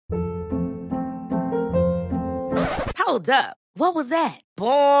Hold up. What was that?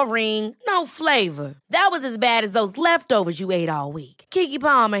 Boring. No flavor. That was as bad as those leftovers you ate all week. Keke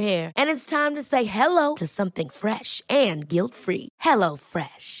Palmer here. And it's time to say hello to something fresh and guilt-free. Hello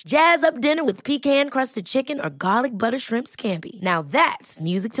Fresh. Jazz up dinner with pecan-crusted chicken or garlic butter shrimp scampi. Now that's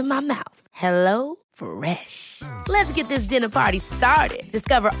music to my mouth. Hello Fresh. Let's get this dinner party started.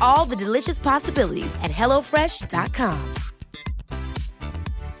 Discover all the delicious possibilities at hellofresh.com.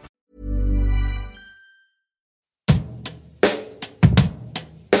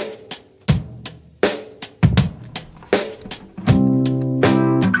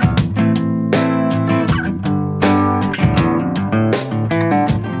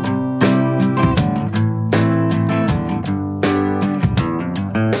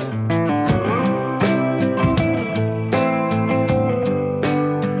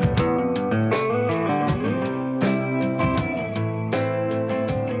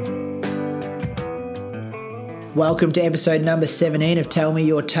 Welcome to episode number 17 of Tell Me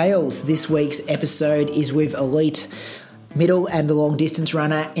Your Tales. This week's episode is with elite middle and long distance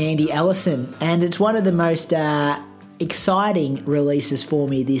runner Andy Allison, and it's one of the most exciting releases for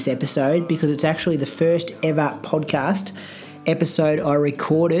me this episode because it's actually the first ever podcast episode I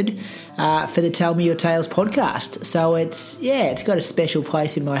recorded for the Tell Me Your Tales podcast. So it's got a special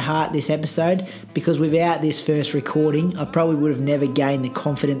place in my heart, this episode, because without this first recording, I probably would have never gained the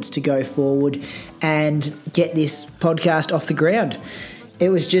confidence to go forward and get this podcast off the ground. It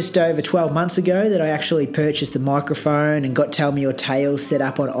was just over 12 months ago that I actually purchased the microphone and got Tell Me Your Tales set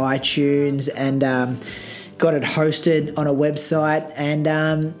up on iTunes and got it hosted on a website. And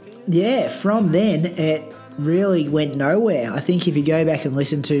from then it really went nowhere. I think if you go back and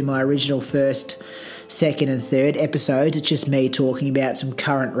listen to my original first, second and third episodes, it's just me talking about some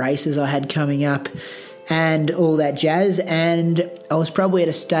current races I had coming up and all that jazz. And I was probably at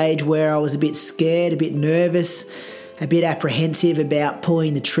a stage where I was a bit scared, a bit nervous, a bit apprehensive about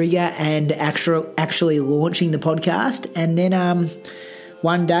pulling the trigger and actually launching the podcast. And then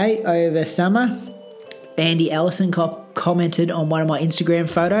one day over summer, Andy Allison commented on one of my Instagram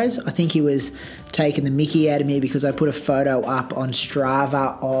photos. I think he was taking the mickey out of me because I put a photo up on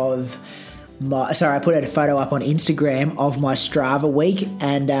Strava I put out a photo up on Instagram of my Strava week,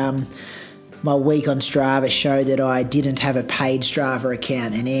 and my week on Strava showed that I didn't have a paid Strava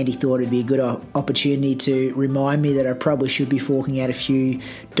account, and Andy thought it'd be a good opportunity to remind me that I probably should be forking out a few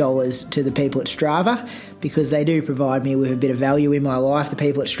dollars to the people at Strava, because they do provide me with a bit of value in my life, the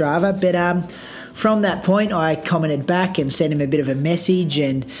people at Strava. But from that point, I commented back and sent him a bit of a message,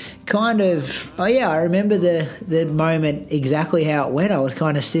 and I remember the moment exactly how it went. I was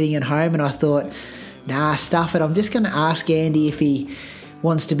kind of sitting at home and I thought, nah, stuff it. I'm just going to ask Andy if he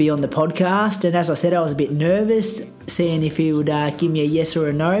wants to be on the podcast. And as I said, I was a bit nervous, seeing if he would give me a yes or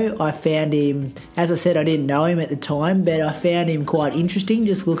a no. I found him, as I said, I didn't know him at the time, but I found him quite interesting,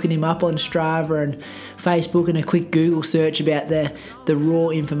 just looking him up on Strava and Facebook and a quick Google search about the raw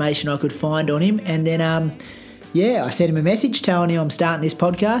information I could find on him. And then, I sent him a message telling him I'm starting this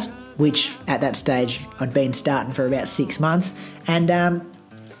podcast, which at that stage I'd been starting for about 6 months. And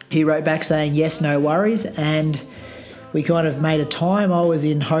he wrote back saying, yes, no worries. And we kind of made a time. I was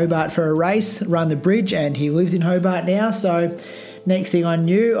in Hobart for a race, run the bridge, and he lives in Hobart now. So next thing I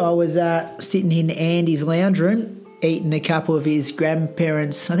knew, I was sitting in Andy's lounge room, eating a couple of his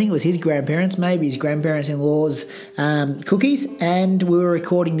grandparents, I think it was his grandparents, maybe his grandparents-in-law's cookies, and we were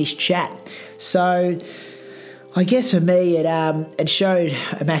recording this chat. So I guess for me, it showed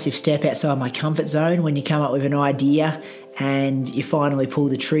a massive step outside my comfort zone when you come up with an idea and you finally pull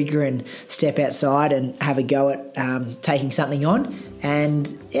the trigger and step outside and have a go at taking something on.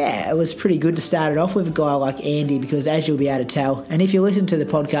 And it was pretty good to start it off with a guy like Andy, because as you'll be able to tell, and if you listened to the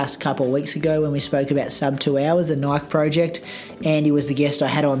podcast a couple of weeks ago when we spoke about sub 2 hours, the Nike project, Andy was the guest I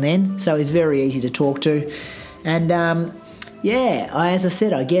had on then, so he's very easy to talk to. And as I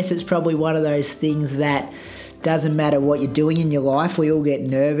said, I guess it's probably one of those things that doesn't matter what you're doing in your life, we all get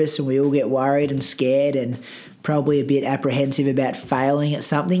nervous and we all get worried and scared and probably a bit apprehensive about failing at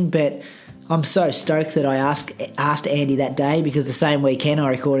something. But I'm so stoked that I asked Andy that day, because the same weekend I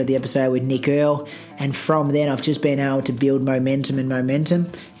recorded the episode with Nick Earl, and from then I've just been able to build momentum.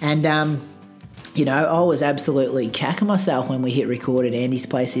 And I was absolutely cacking myself when we hit record at Andy's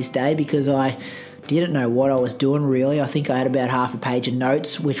place this day, because I didn't know what I was doing really. I think I had about half a page of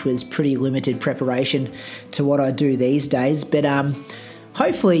notes, which was pretty limited preparation to what I do these days. But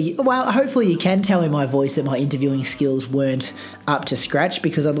hopefully you can tell in my voice that my interviewing skills weren't up to scratch,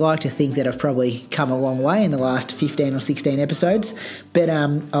 because I'd like to think that I've probably come a long way in the last 15 or 16 episodes, but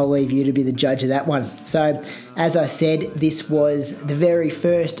I'll leave you to be the judge of that one. So, as I said, this was the very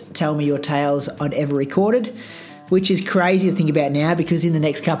first Tell Me Your Tales I'd ever recorded. which is crazy to think about now because in the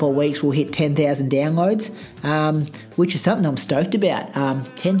next couple of weeks we'll hit 10,000 downloads, which is something I'm stoked about.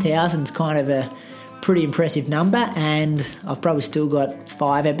 10,000 is kind of a pretty impressive number, and I've probably still got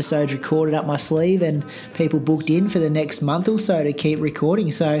 5 episodes recorded up my sleeve and people booked in for the next month or so to keep recording.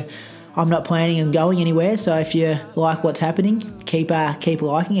 So I'm not planning on going anywhere. So if you like what's happening, keep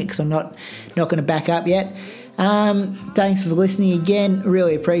liking it because I'm not going to back up yet. Thanks for listening again.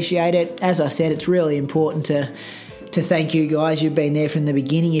 Really appreciate it. As I said, it's really important to thank you guys. You've been there from the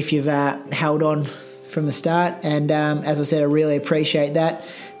beginning if you've held on from the start. And as I said, I really appreciate that.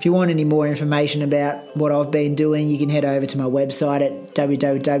 If you want any more information about what I've been doing, you can head over to my website at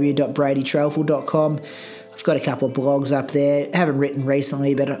www.bradytrelfel.com. I've got a couple of blogs up there. I haven't written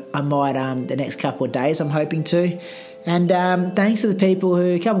recently, but I might the next couple of days I'm hoping to. And thanks to a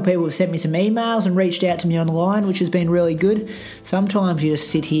couple of people have sent me some emails and reached out to me online, which has been really good. Sometimes you just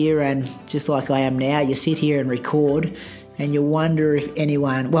sit here and, just like I am now, you sit here and record and you wonder if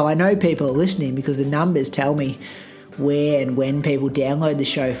anyone... Well, I know people are listening because the numbers tell me where and when people download the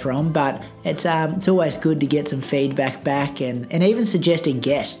show from, but it's always good to get some feedback back and even suggesting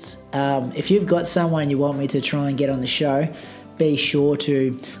guests. If you've got someone you want me to try and get on the show, be sure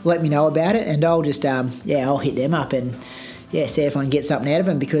to let me know about it, and I'll just I'll hit them up and see if I can get something out of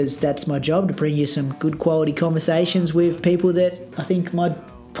them, because that's my job, to bring you some good quality conversations with people that I think my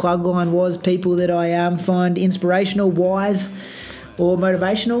plug line was people that I find inspirational, wise, or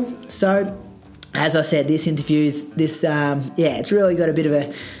motivational. So as I said, this interview's it's really got a bit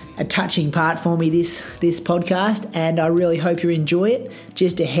of a touching part for me, this podcast, and I really hope you enjoy it.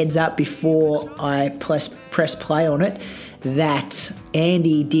 Just a heads up before I press play on it, that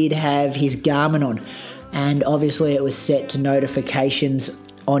Andy did have his Garmin on, and obviously it was set to notifications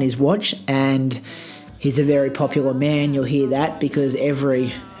on his watch, and he's a very popular man. You'll hear that because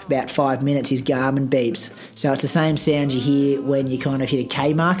every about 5 minutes his Garmin beeps. So it's the same sound you hear when you kind of hit a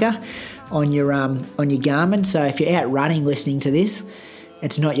K marker on your Garmin. So if you're out running listening to this,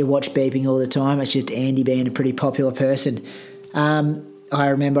 it's not your watch beeping all the time. It's just Andy being a pretty popular person. I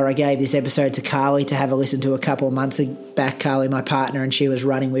remember I gave this episode to Carly to have a listen to a couple of months back. Carly, my partner, and she was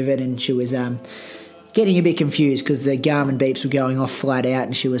running with it, and she was getting a bit confused because the Garmin beeps were going off flat out,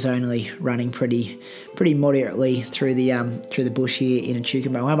 and she was only running pretty moderately through the bush here in Echuca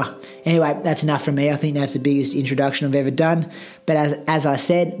Moama. Anyway, that's enough from me. I think that's the biggest introduction I've ever done. But as I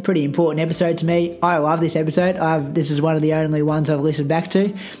said, pretty important episode to me. I love this episode. This is one of the only ones I've listened back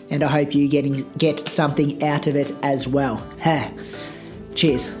to, and I hope you get something out of it as well.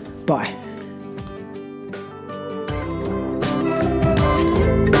 Cheers. Bye.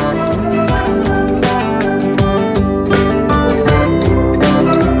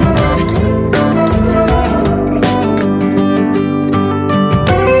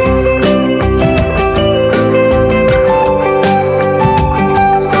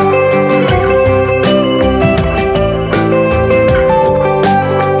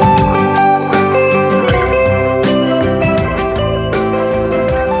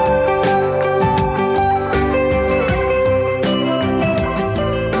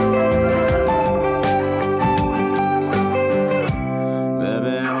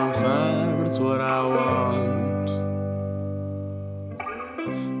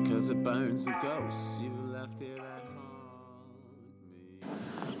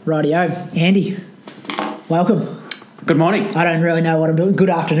 Rightio, Andy, welcome. Good morning. I don't really know what I'm doing. Good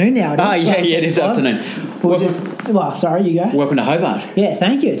afternoon now. It is afternoon. Sorry, you go. Welcome to Hobart. Yeah,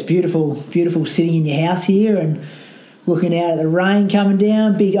 thank you. It's beautiful sitting in your house here and looking out at the rain coming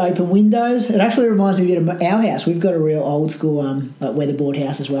down, big open windows. It actually reminds me a bit of our house. We've got a real old school like weatherboard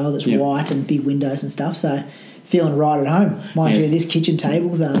house as well that's white and big windows and stuff, so feeling right at home. Mind you, this kitchen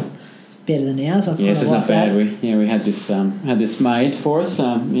table's better than ours. Yes, it's not bad. We had this made for us.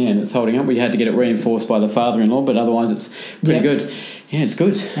 And it's holding up. We had to get it reinforced by the father-in-law, but otherwise it's pretty good. Yeah, it's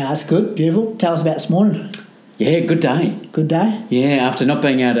good. No, that's good. Beautiful. Tell us about this morning. Yeah, good day. Good day. Yeah, after not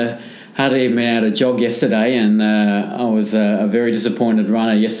being hardly even been able to jog yesterday, and I was a very disappointed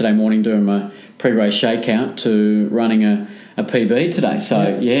runner yesterday morning doing my pre-race shakeout to running a PB today.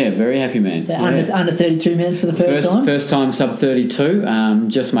 So, very happy, man. So under 32 minutes for the first time? First time sub 32.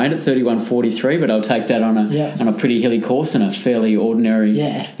 Just made it 31:43, but I'll take that on a pretty hilly course and a fairly ordinary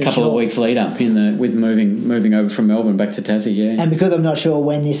couple of weeks lead up with moving over from Melbourne back to Tassie, And because I'm not sure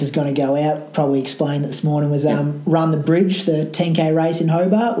when this is going to go out, probably explain that this morning was Run the Bridge, the 10K race in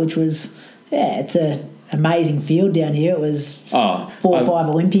Hobart, which was, it's a amazing field down here. It was 4 or 5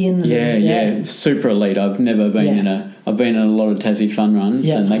 Olympians. Super elite. I've never been I've been in a lot of Tassie fun runs,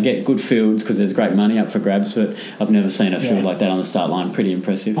 and they get good fields because there's great money up for grabs, but I've never seen a field like that on the start line. Pretty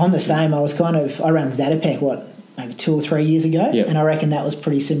impressive. I'm the same. I ran Zatopek, maybe 2 or 3 years ago, Yep. and I reckon that was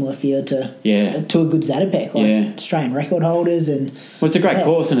pretty similar field to a good Zatopek, Australian record holders. And well, it's a great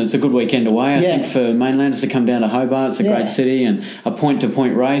course, and it's a good weekend away. I think for mainlanders to come down to Hobart, it's a great city, and a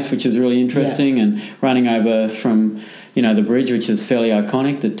point-to-point race, which is really interesting, and running over from the bridge, which is fairly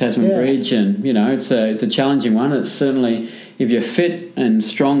iconic, the Tasman Bridge, and it's a challenging one. It's certainly, if you're fit and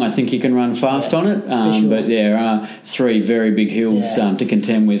strong, I think you can run fast on it. Sure. But there are 3 very big hills to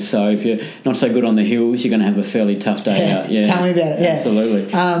contend with. So if you're not so good on the hills, you're going to have a fairly tough day out. Yeah, tell me about it. Yeah, absolutely.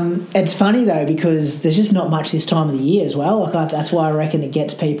 It's funny though, because there's just not much this time of the year as well. That's why I reckon it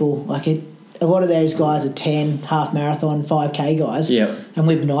gets people a lot of those guys are 10 half marathon, 5K guys. Yep. And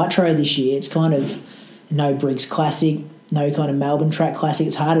with Nitro this year, it's kind of no Briggs Classic, no kind of Melbourne Track Classic.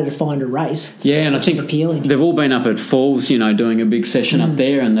 It's harder to find a race. Yeah, and I think appealing. They've all been up at Falls, doing a big session up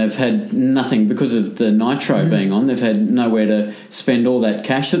there, and they've had nothing because of the Nitro being on. They've had nowhere to spend all that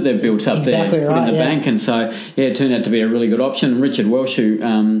cash that they've built up there, put in the bank, and so it turned out to be a really good option. Richard Welsh, who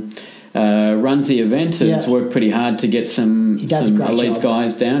runs the event, has worked pretty hard to get some elite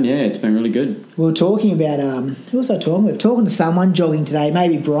guys down. Yeah, it's been really good. We were talking about who was I talking with? Talking to someone jogging today,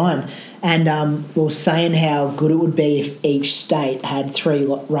 maybe Brian. And we were saying how good it would be if each state had 3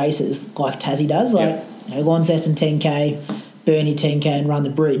 races like Tassie does, Launceston 10K, Burnie 10K, and Run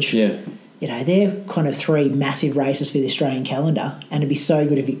the Bridge. Yeah. They're kind of 3 massive races for the Australian calendar, and it'd be so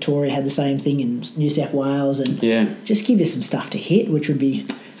good if Victoria had the same thing in New South Wales, and just give you some stuff to hit, which would be...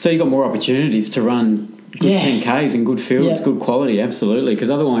 So you've got more opportunities to run good 10Ks and good fields, good quality, absolutely. Because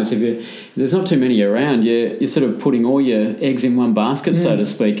otherwise, if there's not too many around, you're sort of putting all your eggs in one basket, so to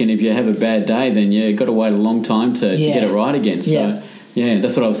speak. And if you have a bad day, then you've got to wait a long time to get it right again. So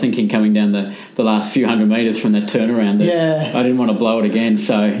that's what I was thinking coming down the last few hundred metres from that turnaround. I didn't want to blow it again.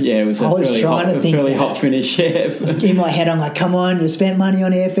 So it was a fairly hot finish. In my head, I'm like, come on, you spent money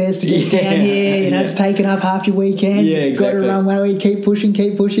on airfares to get down here. It's taken up half your weekend. You've got to run well. You keep pushing.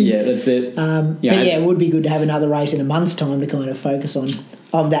 Yeah, that's it. But it would be good to have another race in a month's time to kind of focus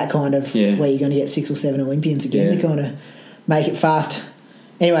on that kind of where you're going to get 6 or 7 Olympians again to kind of make it fast.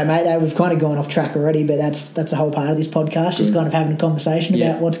 Anyway, mate, we've kind of gone off track already, but that's the whole part of this podcast, just kind of having a conversation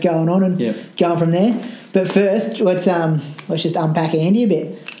about what's going on and going from there. But first, let's just unpack Andy a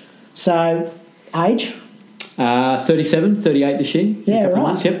bit. So, age? 37, 38 this year. Yeah, right.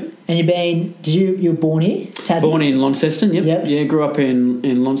 Months, yep. And you were born here? Tassie? Born in Launceston, yep. Yeah, grew up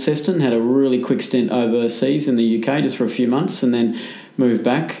in Launceston, had a really quick stint overseas in the UK just for a few months, and then moved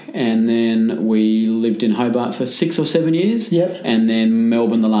back, and then we lived in Hobart for 6 or 7 years, and then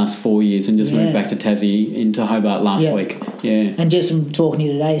Melbourne the last 4 years, and just moved back to Tassie into Hobart last week. Yeah. And just from talking to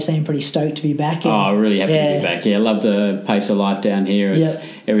you today, you seem pretty stoked to be back. Really happy to be back. Yeah, I love the pace of life down here.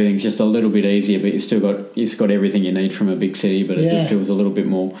 Everything's just a little bit easier, but you've got everything you need from a big city, but it just feels a little bit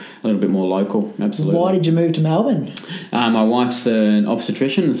more local. Absolutely. Why did you move to Melbourne? My wife's an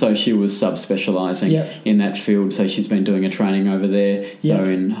obstetrician, so she was subspecialising in that field. So she's been doing a training over there. So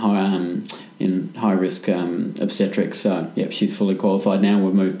in high risk obstetrics. So she's fully qualified now.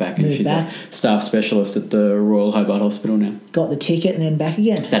 We've moved back, and she's a staff specialist at the Royal Hobart Hospital now. Got the ticket and then back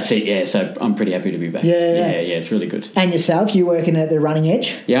again. That's it. Yeah. So I'm pretty happy to be back. Yeah. It's really good. And yourself, you working at the Running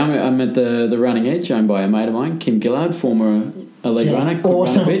Edge? Yeah, I'm at the Running Edge, owned by a mate of mine, Kim Gillard, former elite runner.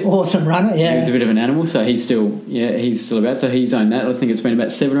 Awesome runner. Yeah, he's a bit of an animal, so he's still about. So he's owned that. I think it's been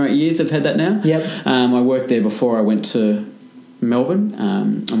about 7 or 8 years I've had that now. Yep. I worked there before I went to Melbourne.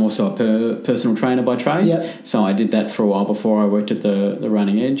 I'm also a personal trainer by trade, so I did that for a while before I worked at the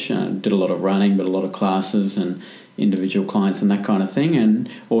Running Edge. Did a lot of running, but a lot of classes and individual clients and that kind of thing, and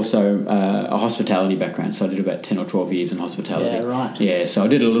also a hospitality background, so I did about 10 or 12 years in hospitality. Yeah, right. Yeah, so I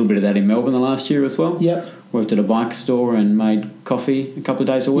did a little bit of that in Melbourne the last year as well. Yep. Worked at a bike store and made coffee a couple of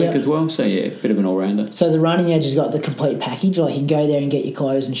days a week as well. So, a bit of an all-rounder. So the Running Edge has got the complete package. Like, you can go there and get your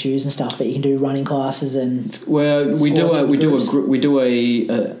clothes and shoes and stuff, but you can do running classes and... Well, we do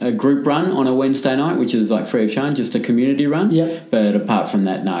a group run on a Wednesday night, which is like free of charge, just a community run. Yep. But apart from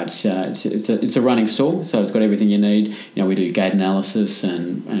that, no, it's a running store, so it's got everything you need. We do gait analysis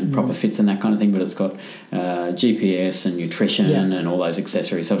and proper fits and that kind of thing, but it's got GPS and nutrition and all those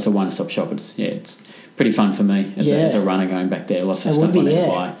accessories. So it's a one-stop shop. It's pretty fun for me as a runner going back there. Lots of stuff I need to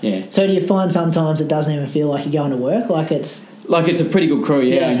buy. Yeah. So do you find sometimes it doesn't even feel like you're going to work? It's a pretty good crew.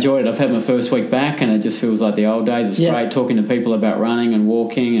 Yeah, I enjoyed it. I've had my first week back, and it just feels like the old days. It's great talking to people about running and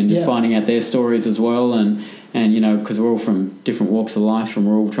walking, and just finding out their stories as well. And because we're all from different walks of life, and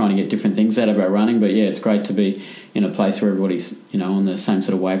we're all trying to get different things out of our running. But it's great to be in a place where everybody's on the same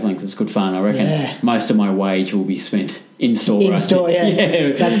sort of wavelength. It's good fun. I reckon most of my wage will be spent in store. That's probably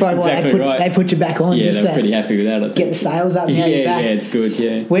why they put you back on. Yeah, they're pretty happy with that. I think. Get the sales up. Now you're back. Yeah, it's good.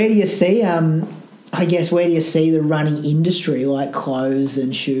 Yeah. Where do you see I guess, where do you see the running industry, like clothes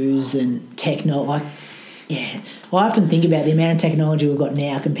and shoes and technology? I often think about the amount of technology we've got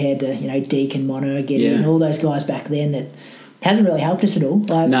now compared to, Deke and Mono, Getty and all those guys back then that hasn't really helped us at all.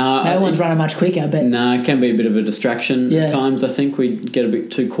 Like, no one's running much quicker. But no, it can be a bit of a distraction at times. I think we get a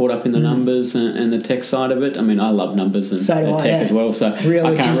bit too caught up in the numbers and the tech side of it. I mean, I love numbers and tech as well, so I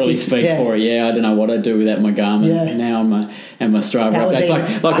can't really speak for it. I don't know what I'd do without my Garmin now and my Strava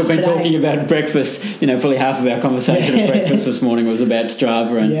updates. Like we've been talking about breakfast, probably half of our conversation at breakfast this morning was about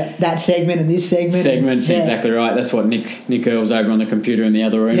Strava. And that segment and this segment. Segment's exactly right. That's what Nick Earl's over on the computer in the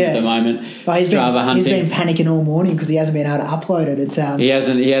other room at the moment. Strava hunting. He's been panicking all morning because he hasn't been able to upload it. It's, he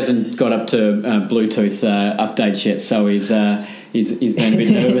hasn't got up to Bluetooth updates yet, so he's been a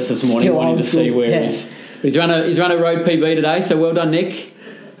bit nervous this morning, wanting to see where he's run a road PB today. So well done, Nick.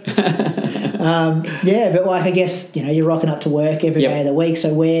 But I guess you're rocking up to work every day of the week.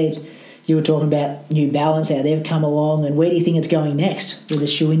 So where you were talking about New Balance, how they've come along, and where do you think it's going next with the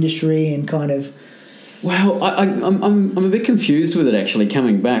shoe industry and kind of? Well, I'm a bit confused with it actually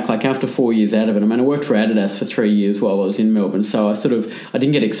coming back. Like after 4 years out of it, I mean, I worked for Adidas for 3 years while I was in Melbourne, so I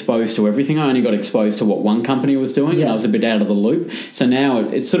didn't get exposed to everything. I only got exposed to what one company was doing, and I was a bit out of the loop. So now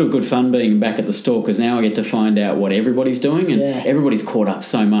it's sort of good fun being back at the store because now I get to find out what everybody's doing, and everybody's caught up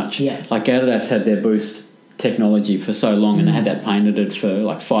so much. Yeah. Like Adidas had their Boost technology for so long and they had that patented for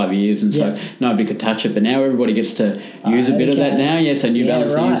like 5 years, and so nobody could touch it, but now everybody gets to use a bit of that now. So New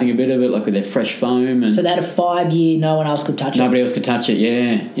Balance are using a bit of it, like with their fresh foam, and so that a 5 year no one else could touch it. Nobody else could touch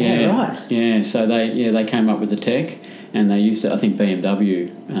it. So they came up with the tech, and they used it. I think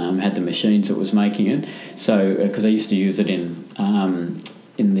BMW had the machines that was making it, so because they used to use it in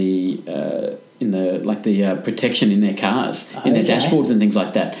the protection in their cars, in their dashboards and things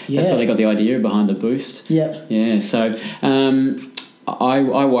like that. That's why they got the idea behind the Boost. So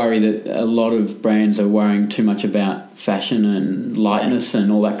I worry that a lot of brands are worrying too much about fashion and lightness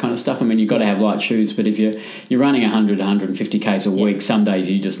and all that kind of stuff. I mean, you've got to have light shoes, but if you're running 100, 150 Ks a week, some days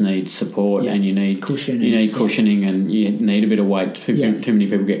you just need support and you need cushion. You need cushioning and you need a bit of weight. Too many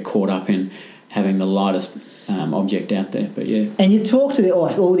people get caught up in having the lightest object out there, but and you talk to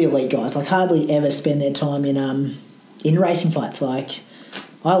all the elite guys, like hardly ever spend their time in racing flats. Like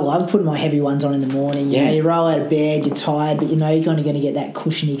I love putting my heavy ones on in the morning. You roll out of bed, you're tired, but you're kind of going to get that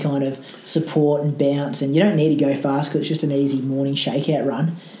cushiony kind of support and bounce, and you don't need to go fast because it's just an easy morning shakeout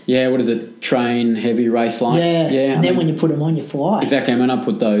run. What is it? Train, heavy, race light. And then when you put them on, you fly. Exactly. I mean, I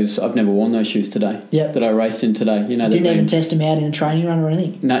put those. I've never worn those shoes today. That I raced in today. Didn't even test them out in a training run or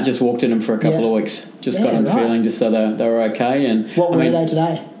anything. No, just walked in them for a couple of weeks. Just got them feeling just so they were okay. And what were they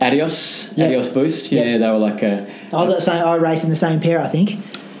today? Adios Boost. They were like I raced in the same pair. I think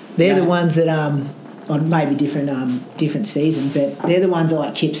they're the ones that on maybe different season, but they're the ones that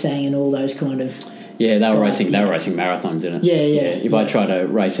like Kip Sang and all those kind of. They were racing marathons in it. If I try to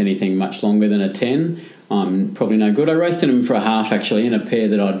race anything much longer than a 10, I'm probably no good. I raced in them for a half actually, in a pair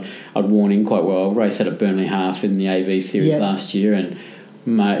that I'd worn in quite well. I raced at a Burnley half in the AV series last year, and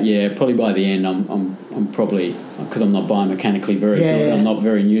probably by the end I'm probably, because I'm not biomechanically very good, I'm not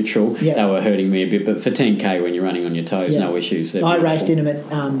very neutral. They were hurting me a bit, but for 10k when you're running on your toes, no issues. I raced in them at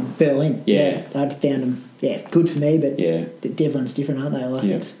Berlin. I found them good for me, but everyone's different, aren't they?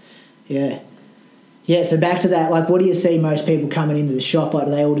 Like so back to that, like what do you see most people coming into the shop? Like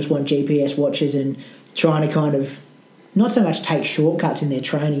do they all just want GPS watches and trying to kind of not so much take shortcuts in their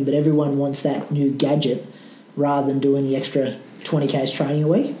training, but everyone wants that new gadget rather than doing the extra 20k's training a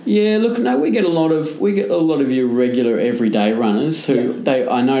week? We get a lot of your regular everyday runners who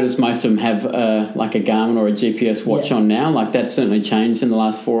I notice most of them have like a Garmin or a GPS watch on now. Like that's certainly changed in the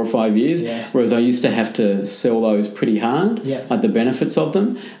last 4 or 5 years. Whereas I used to have to sell those pretty hard, like the benefits of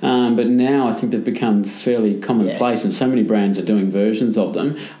them. But now I think they've become fairly commonplace, and so many brands are doing versions of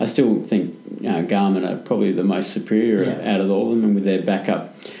them. I still think Garmin are probably the most superior out of all of them, and with their backup.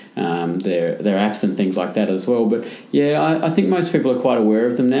 Their apps and things like that as well. But I think most people are quite aware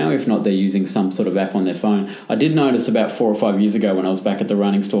of them now. If not, they're using some sort of app on their phone. I did notice about 4 or 5 years ago when I was back at the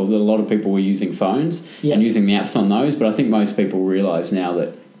running stores that a lot of people were using phones and using the apps on those, but I think most people realise now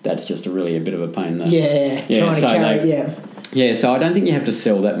that that's just a bit of a pain in the so I don't think you have to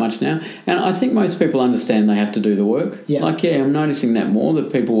sell that much now, and I think most people understand they have to do the work. I'm noticing that more,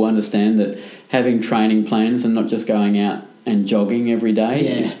 that people understand that having training plans and not just going out and jogging every day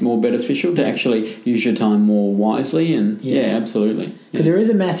is more beneficial, to actually use your time more wisely. And absolutely, because there is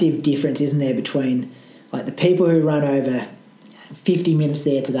a massive difference, isn't there, between like the people who run over 50 minutes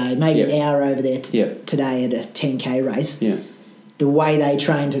there today, maybe an hour over there today at a 10k race. The way they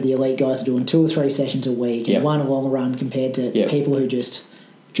train to the elite guys are doing 2 or 3 sessions a week and one long run compared to people who just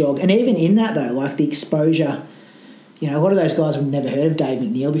jog. And even in that, though, like the exposure, a lot of those guys have never heard of Dave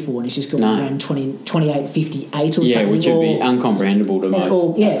McNeil before, and he's just gone around 28.58 or something. Yeah, which would be uncomprehendable to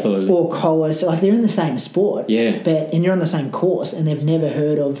most. Absolutely. Or Kohler. So, they're in the same sport. Yeah. And you're on the same course, and they've never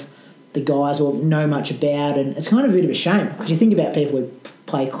heard of the guys or know much about, and it's kind of a bit of a shame, because you think about people who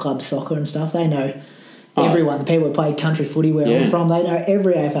play club soccer and stuff, they know everyone. The people who play country footy where I'm from, they know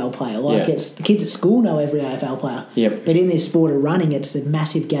every AFL player. It's the kids at school know every AFL player. Yep. But in this sport of running, it's a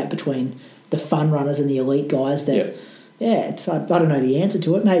massive gap between the fun runners and the elite guys that it's I don't know the answer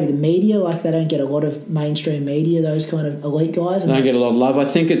to it. Maybe the media, they don't get a lot of mainstream media, those kind of elite guys. They don't get a lot of love. I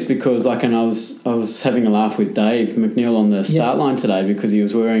think it's because, I was having a laugh with Dave McNeil on the start line today, because he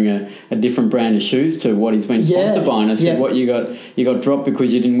was wearing a different brand of shoes to what he's been sponsored by, and I said, "What you got dropped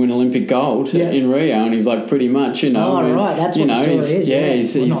because you didn't win Olympic gold in Rio?" And he's like, "Pretty much, Oh, right, that's what the story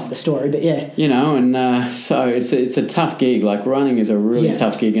is. He's not the story, but and so it's a tough gig. Like, running is a really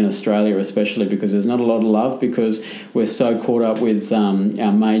tough gig in Australia, especially because there's not a lot of love, because we're so caught up with our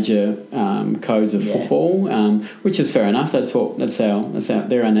major codes of football, which is fair enough.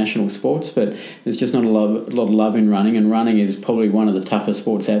 They're our national sports, but there's just not a lot of love in running, and running is probably one of the toughest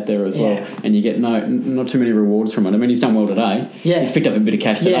sports out there as well. And you get not too many rewards from it. I mean, he's done well today. Yeah. He's picked up a bit of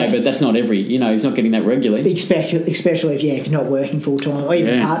cash today, but that's not he's not getting that regularly. Especially if you're not working full time or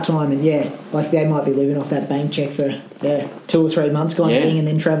even part time, and they might be living off that bank check for 2 or 3 months kind of thing, and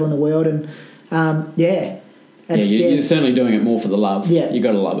then travelling the world and you're certainly doing it more for the love. Yeah. You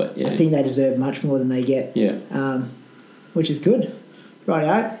got to love it. Yeah. I think they deserve much more than they get. Yeah. Which is good.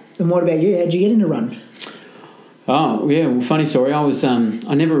 Righto. And what about you? How'd you get into running? Oh, yeah. Well, funny story. I was I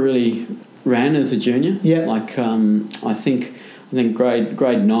never really ran as a junior. Yeah. I think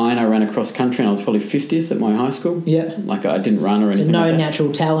grade 9 I ran across country, and I was probably 50th at my high school. Yeah. I didn't run or anything. So no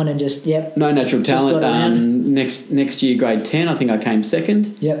natural talent and just no natural talent. Next year, grade 10, I think I came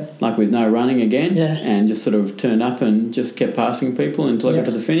second. Yep. With no running again. Yeah. And just sort of turned up and just kept passing people until I got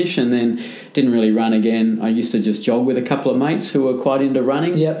to the finish, and then didn't really run again. I used to just jog with a couple of mates who were quite into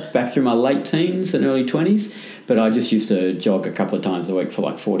running. Yep. Back through my late teens and early 20s. But I just used to jog a couple of times a week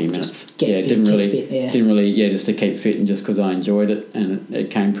for 40 minutes. Didn't really, just to keep fit, and just because I enjoyed it, and it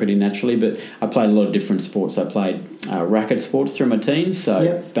came pretty naturally. But I played a lot of different sports. I played racket sports through my teens,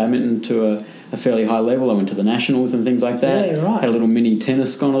 so badminton to a fairly high level. I went to the nationals and things like that. Yeah, right. Had a little mini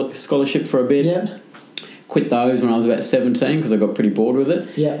tennis scholarship for a bit. Yeah. Quit those when I was about 17 because I got pretty bored with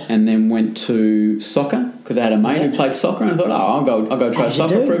it. Yeah. And then went to soccer because I had a mate who played soccer, and I thought, I'll go try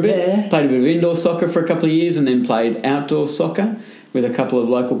soccer for a bit. Yeah. Played a bit of indoor soccer for a couple of years, and then played outdoor soccer with a couple of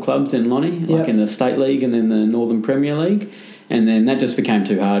local clubs in Lonnie, in the State League and then the Northern Premier League. And then that just became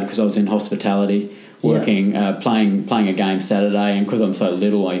too hard because I was in hospitality, working, playing a game Saturday, and because I'm so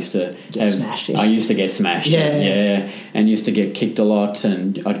little, I used to get smashed. And used to get kicked a lot,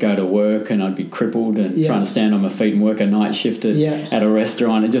 and I'd go to work and I'd be crippled and trying to stand on my feet and work a night shift at a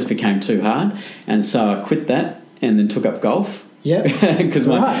restaurant. It just became too hard, and so I quit that and then took up golf. Yeah, because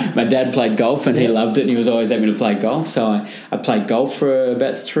my dad played golf and he loved it, and he was always having to play golf. So I played golf for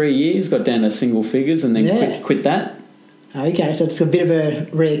about 3 years, got down to single figures, and then quit that. Okay, so it's a bit of a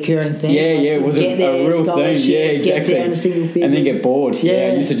reoccurring thing. Yeah, it was a real thing. Yeah, exactly. Get down to single figures. And then get bored.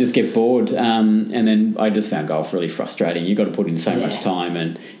 Yeah, I used to just get bored. And then I just found golf really frustrating. You've got to put in so much time,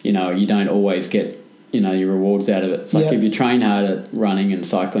 and, you don't always get, your rewards out of it. It's like if you train hard at running and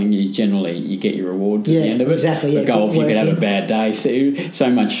cycling, you get your rewards at the end of it. Exactly. But golf, you could have a bad day. So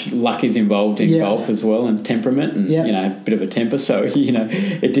much luck is involved in golf as well, and temperament, and a bit of a temper. So it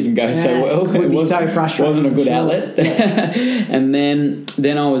didn't go so well. It was so frustrating. Wasn't a good outlet. And then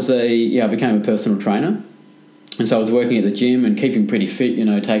I became a personal trainer, and so I was working at the gym and keeping pretty fit.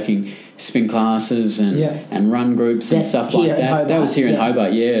 taking spin classes and run groups and stuff like that. That was here in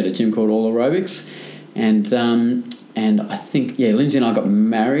Hobart, at a gym called All Aerobics. And I think, Lindsay and I got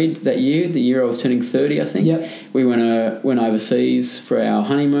married that year, the year I was turning 30, I think. Yep. We went overseas for our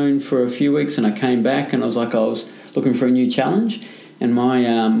honeymoon for a few weeks, and I came back and I was looking for a new challenge. And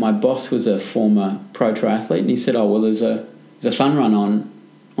my boss was a former pro triathlete, and he said, there's a fun run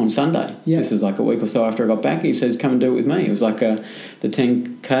on Sunday. Yep. This is a week or so after I got back. He says, come and do it with me. It was the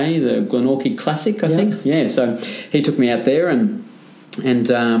 10K, the Glenorchy Classic, I think. Yeah, so he took me out there, and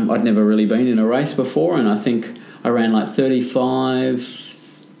I'd never really been in a race before, and I think I ran 35,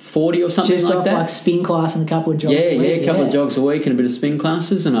 40 or something just like that. Just off spin class and a couple of jogs a week. A couple of jogs a week and a bit of spin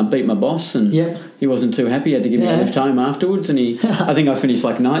classes, and I beat my boss, and he wasn't too happy. He had to give me a lift home afterwards, and I think I finished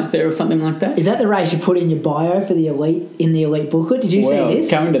 9th there or something like that. Is that the race you put in your bio for the elite, in the elite booklet? Did you see this?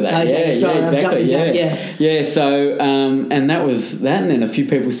 Coming to that, exactly. So and that was that, and then a few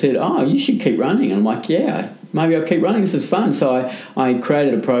people said, you should keep running, and I'm like, maybe I'll keep running. This is fun. So I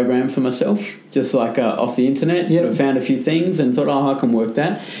created a program for myself, just like off the internet. Sort of found a few things and thought, I can work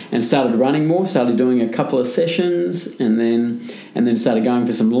that, and started running more. Started doing a couple of sessions, and then started going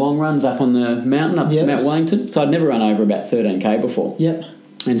for some long runs up on the mountain, up Mount Wellington. So I'd never run over about 13k before. Yep.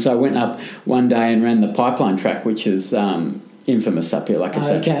 And so I went up one day and ran the Pipeline Track, which is infamous up here. Like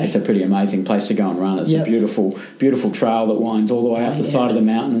it's a pretty amazing place to go and run. It's a beautiful trail that winds all the way up the side of the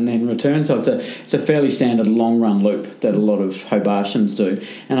mountain and then returns. So it's a fairly standard long run loop that a lot of Hobartians do.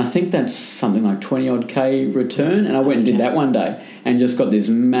 And I think that's something like 20 odd K return. And I went and did that one day and just got this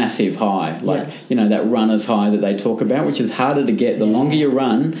massive high, that runner's high that they talk about, which is harder to get. The longer you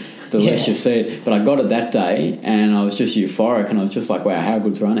run, the less you see it. But I got it that day and I was just euphoric and I was just like, wow, how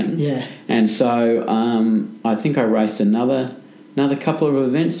good's running? Yeah. And so I think I raced another couple of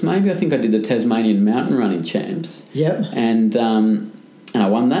events maybe. I think I did the Tasmanian Mountain Running Champs. Yep. And I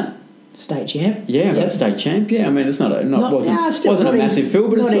won that. State champ. Yeah, I got a state champ. Yeah, I mean, it's wasn't a massive field,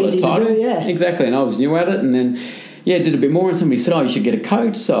 but it's still a title. To do, yeah. Exactly, and I was new at it and then did a bit more and somebody said, you should get a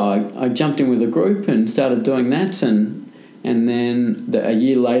coach. So I jumped in with a group and started doing that and then a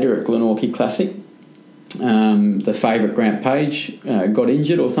year later at Glenorchy Classic, the favourite Grant Page got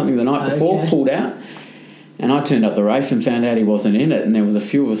injured or something the night before, pulled out, and I turned up the race and found out he wasn't in it, and there was a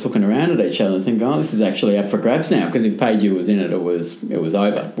few of us looking around at each other and thinking, this is actually up for grabs now, because if Pagey was in it, it was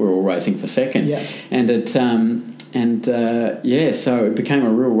over. We were all racing for second. Yeah. So it became a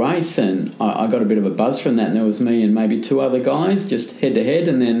real race, and I got a bit of a buzz from that, and there was me and maybe two other guys just head-to-head,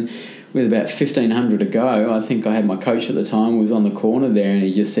 and then with about 1,500 to go, I think I had my coach at the time was on the corner there and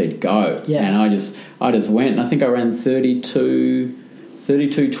he just said, go. Yeah. And I just went, and I think I ran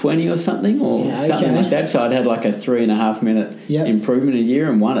 32:20 or something something like that. So I'd had like a 3.5 minute improvement a year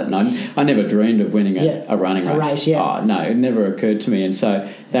and won it. And I never dreamed of winning a running race. Oh, no, it never occurred to me. And so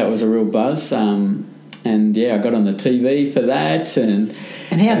that was a real buzz. I got on the TV for that. And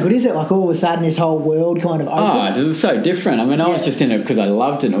how good is it? Like all of a sudden this whole world kind of opens? Oh, it was so different. I mean, I was just in it because I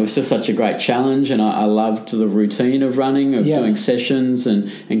loved it. And it was just such a great challenge, and I loved the routine of running, of doing sessions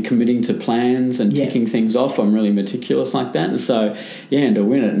and committing to plans and ticking things off. I'm really meticulous like that. And so, and to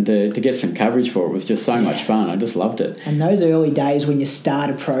win it and to get some coverage for it was just so much fun. I just loved it. And those early days when you start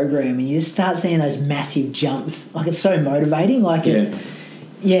a program and you just start seeing those massive jumps, like it's so motivating.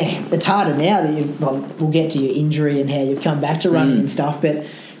 It's harder now that we'll get to your injury and how you've come back to running and stuff, but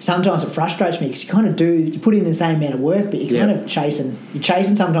sometimes it frustrates me because you put in the same amount of work, but you're kind of chasing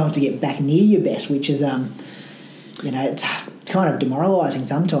sometimes to get back near your best, which is, it's kind of demoralising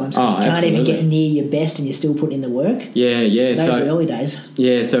sometimes. You can't even get near your best and you're still putting in the work. Yeah. Those early days.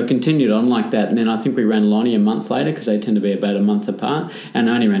 Yeah, so it continued on like that, and then I think we ran Lonnie a month later because they tend to be about a month apart, and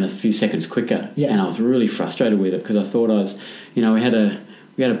I only ran a few seconds quicker, and I was really frustrated with it because I thought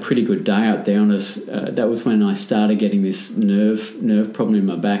we had a pretty good day out there, and that was when I started getting this nerve problem in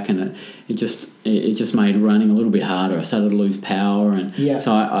my back, and it just made running a little bit harder. I started to lose power, and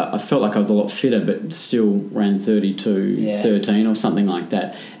so I felt like I was a lot fitter, but still ran 32:13 or something like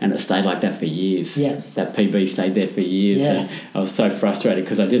that, and it stayed like that for years. Yeah. That PB stayed there for years, and I was so frustrated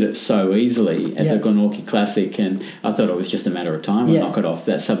because I did it so easily at the Glenorchy Classic, and I thought it was just a matter of time to knock it off,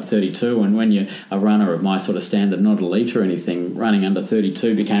 that sub 32, and when you're a runner of my sort of standard, not elite or anything, running under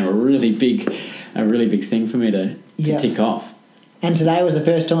 32 became a really big thing for me to tick off. And today was the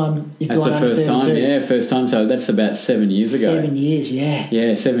first time you've gone under 32? First time. So that's about 7 years ago. 7 years, yeah.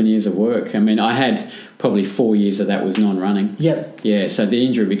 Yeah, 7 years of work. I mean, I had probably 4 years of that was non-running. Yep. Yeah, so the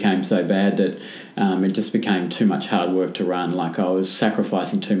injury became so bad that it just became too much hard work to run. Like I was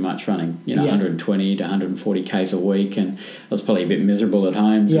sacrificing too much running, 120 to 140 Ks a week, and I was probably a bit miserable at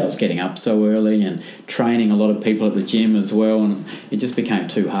home because I was getting up so early and training a lot of people at the gym as well, and it just became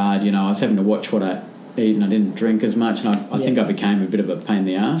too hard. I was having to watch what I eat, and I didn't drink as much, and I think I became a bit of a pain in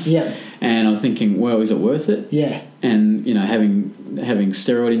the ass. Yeah. And I was thinking, well, is it worth it? Yeah. And having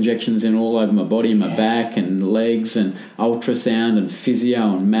steroid injections in all over my body, my back and legs, and ultrasound and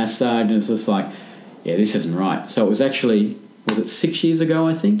physio and massage, and it's just like, this isn't right. So it was actually, was it 6 years ago,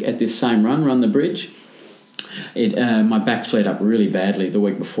 I think, at this same Run the Bridge. My back flared up really badly the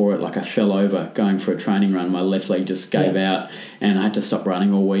week before it. Like I fell over going for a training run. My left leg just gave out, and I had to stop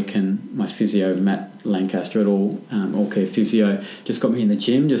running all week. And my physio, Matt Lancaster at All Care Physio, just got me in the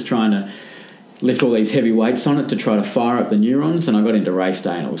gym, just trying to lift all these heavy weights on it to try to fire up the neurons. And I got into race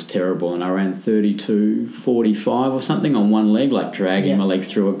day and it was terrible. And I ran 32:45 or something on one leg, like dragging my leg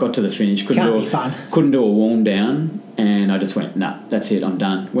through it. Got to the finish, couldn't do a warm down, and I just went, nah, that's it, I'm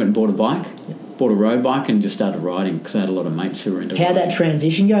done. Went and bought a bike. Bought a road bike and just started riding because I had a lot of mates who were into How'd that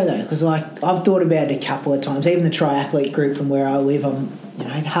transition go though? Because I've thought about it a couple of times. Even the triathlete group from where I live, I'm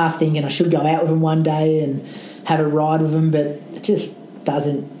half thinking I should go out with them one day and have a ride with them, but it just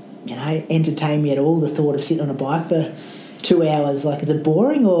doesn't, entertain me at all, the thought of sitting on a bike for 2 hours. Like, is it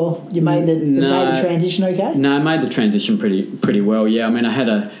boring, or you made made the transition okay? No, I made the transition pretty well. Yeah, I mean, I had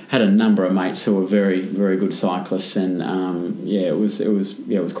a number of mates who were very, very good cyclists, and it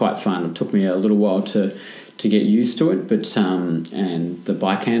was quite fun. It took me a little while to get used to it, but and the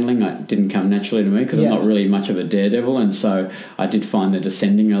bike handling didn't come naturally to me because I'm not really much of a daredevil, and so I did find the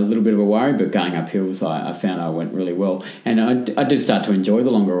descending a little bit of a worry, but going up hills I found I went really well, and I did start to enjoy the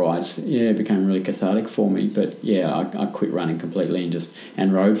longer rides. It became really cathartic for me, but I quit running completely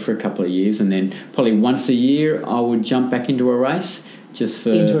and rode for a couple of years, and then probably once a year I would jump back into a race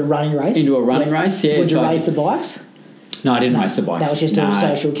into a running race. Yeah. Would you race the bikes? No, I didn't race the bikes. That was just a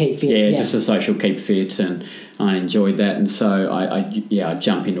social keep fit. Yeah, just a social keep fit, and I enjoyed that. And so I'd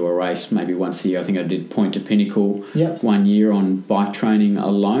jump into a race maybe once a year. I think I did Point to Pinnacle 1 year on bike training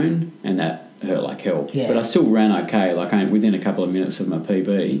alone, and that hurt like hell. Yeah. But I still ran okay, within a couple of minutes of my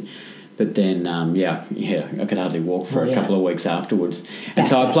PB. But then, I could hardly walk for a couple of weeks afterwards. And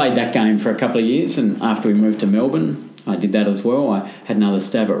so I played that game for a couple of years, and after we moved to Melbourne, I did that as well. I had another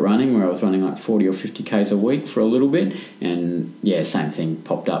stab at running where I was running like 40 or 50 Ks a week for a little bit, and same thing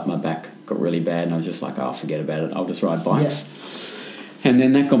popped up. My back got really bad, and I was just like, forget about it. I'll just ride bikes. Yeah. And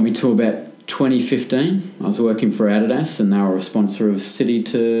then that got me to about 2015. I was working for Adidas, and they were a sponsor of City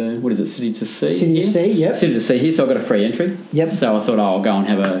to Sea. City to Sea, yep. City to Sea here, so I got a free entry. Yep. So I thought, I'll go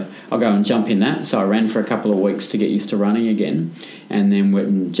and jump in that. So I ran for a couple of weeks to get used to running again, and then went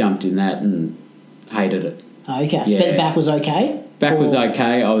and jumped in that and hated it. Okay. Yeah. But back was okay? Back was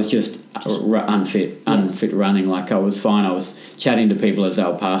okay. I was just unfit running. Like, I was fine. I was chatting to people as they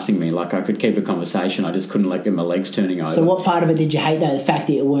were passing me. Like, I could keep a conversation. I just couldn't let my legs turning over. So what part of it did you hate, though? The fact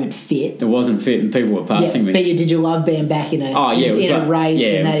that you weren't fit? It wasn't fit, and people were passing me. But did you love being back in a race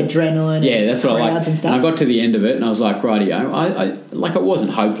and that adrenaline? Yeah, that's what I liked. And stuff? And I got to the end of it, and I was like, rightio. I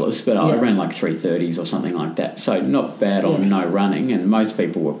wasn't hopeless, but I ran like 3:30s or something like that. So not bad on no running, and most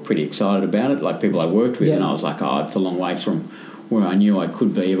people were pretty excited about it, like people I worked with, and I was like, it's a long way from where I knew I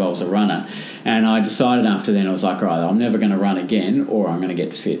could be if I was a runner. And I decided after then, I was like, right, I'm never going to run again, or I'm going to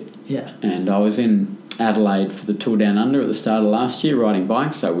get fit. Yeah. And I was in Adelaide for the Tour Down Under at the start of last year riding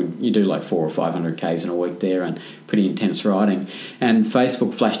bikes. So you do like 400 or 500 Ks in a week there, and pretty intense riding. And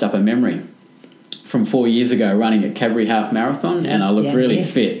Facebook flashed up a memory from 4 years ago running a Cadbury Half Marathon, and I looked really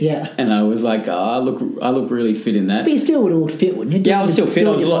fit. Yeah. And I was like, I look really fit in that. But you still would have looked fit, wouldn't you? I was still fit.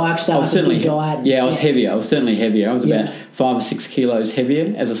 I was certainly heavier. I was heavier. I was certainly heavier. I was about 5 or 6 kilos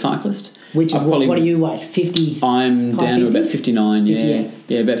heavier as a cyclist. Which is what do you weigh? 50? I'm down 50s? To about 59. 50,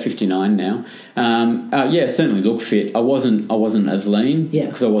 yeah, about 59 now. Certainly look fit. I wasn't as lean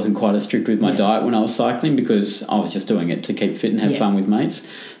because I wasn't quite as strict with my diet when I was cycling, because I was just doing it to keep fit and have fun with mates,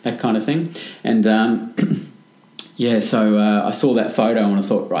 that kind of thing. And so I saw that photo and I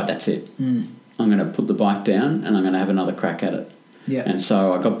thought, right, that's it. I'm going to put the bike down and I'm going to have another crack at it. Yeah. And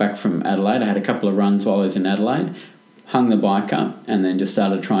so I got back from Adelaide. I had a couple of runs while I was in Adelaide, hung the bike up, and then just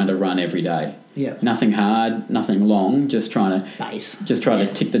started trying to run every day. Yeah. Nothing hard, nothing long, just trying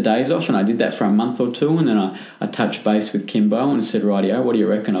to tick the days off. And I did that for a month or two, and then I touched base with Kimbo and said, rightio, what do you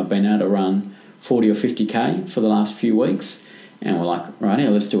reckon? I've been able to run 40 or 50K for the last few weeks. And we're like,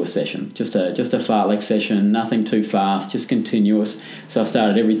 rightio, let's do a session. Just a fartlek session, nothing too fast, just continuous. So I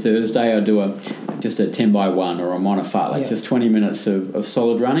started every Thursday. I'd do just a 10x1 or a mono fartlek, just 20 minutes of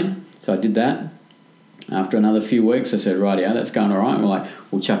solid running. So I did that. After another few weeks, I said, rightio, that's going all right. And we're like,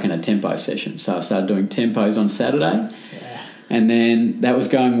 we'll chuck in a tempo session. So I started doing tempos on Saturday. Yeah. And then that was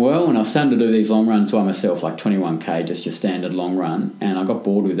going well, and I was starting to do these long runs by myself, like 21K, just your standard long run. And I got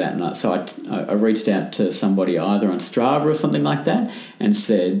bored with that. And so I reached out to somebody either on Strava or something like that and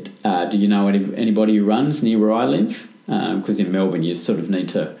said, do you know anybody who runs near where I live? Because in Melbourne, you sort of need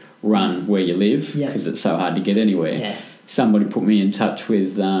to run where you live because it's so hard to get anywhere. Yeah. Somebody put me in touch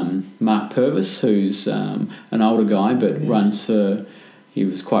with Mark Purvis, who's an older guy but runs for... He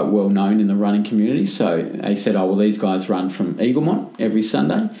was quite well known in the running community. So they said, these guys run from Eaglemont every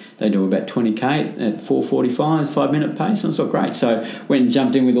Sunday. They do about 20K at 4:45, 5-minute pace. And I thought, great. So went and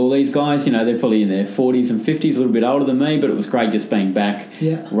jumped in with all these guys. They're probably in their 40s and 50s, a little bit older than me, but it was great just being back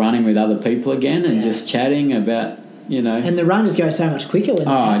running with other people again and just chatting about... And the run just goes so much quicker when that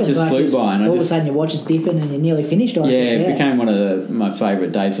happens. It just flew by. And all of a sudden your watch is beeping and you're nearly finished. It became one of my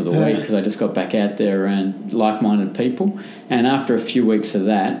favourite days of the week because I just got back out there around like-minded people. And after a few weeks of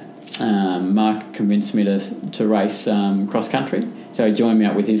that, Mark convinced me to race cross-country. So he joined me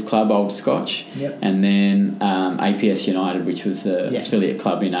up with his club, Old Scotch, and then APS United, which was the affiliate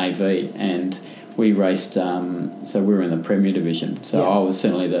club in AV. And we raced. So we were in the Premier Division. So I was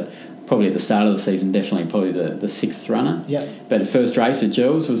certainly probably at the start of the season, probably the sixth runner. Yep. But the first race at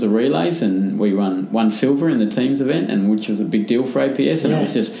Gilles was the relays, and we won silver in the teams event, and which was a big deal for APS. And it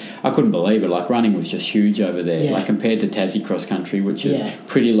was just, I couldn't believe it. Like, running was just huge over there. Yeah. Like, compared to Tassie cross country, which is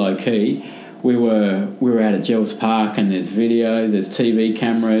pretty low key. We were out at Gilles Park, and there's videos, there's TV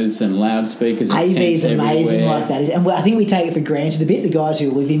cameras and loudspeakers. And AV is amazing everywhere. like that. And I think we take it for granted a bit, the guys who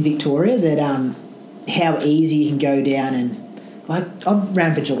live in Victoria, that how easy you can go down and... Like, I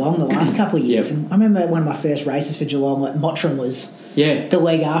ran for Geelong the last couple of years, and I remember one of my first races for Geelong, like Mottram was the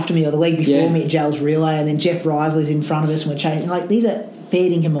leg after me or the leg before me at Gels Relay, and then Jeff Risley's in front of us and we're chasing. Like, these are fair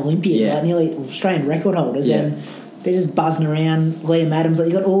dinkum Olympian, like nearly Australian record holders, and they're just buzzing around. Liam Adams, like,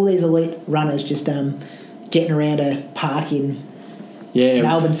 you've got all these elite runners just getting around a park in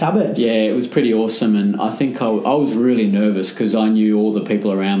Melbourne suburbs. Yeah, it was pretty awesome, and I think I was really nervous because I knew all the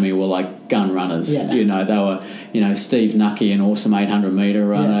people around me were like gun runners. Yeah. You know, they were, Steve Nucky, an awesome 800 metre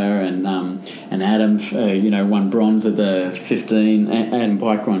runner, and Adam, won bronze at the 15, and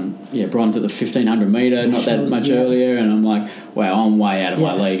bike won, bronze at the 1500 metre, not that much earlier, and I'm like, wow, I'm way out of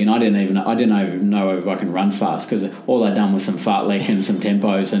my league, and I didn't even know if I can run fast because all I'd done was some fartlek and some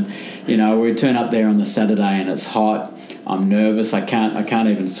tempos, and we turn up there on the Saturday and it's hot. I'm nervous. I can't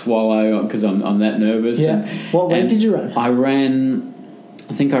even swallow because I'm that nervous. Yeah. What weight did you run?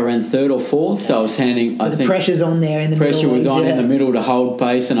 I think I ran third or fourth. So I was handing. So the pressure's on there in the middle. Pressure was on in the middle middle to hold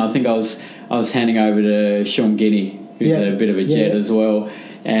pace, and I think I was handing over to Sean Guinea, who's a bit of a jet as well.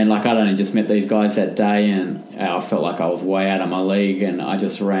 And like, I'd only just met these guys that day, and I felt like I was way out of my league, and I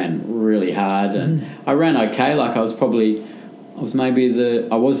just ran really hard, and I ran okay. Like, I was the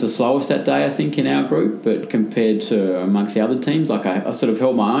slowest that day, I think, in our group, but compared to amongst the other teams, like, I sort of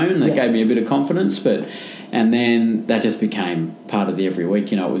held my own. That gave me a bit of confidence, and then that just became part of the every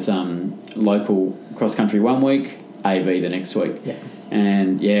week. It was local cross country one week, AV the next week. Yeah.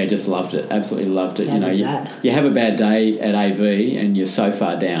 And just loved it, absolutely loved it. You have a bad day at AV and you're so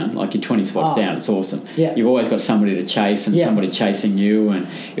far down, like you're 20 spots down, it's awesome. Yeah. You've always got somebody to chase and somebody chasing you, and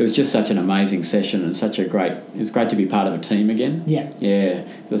it was just such an amazing session and it was great to be part of a team again. Yeah. Yeah,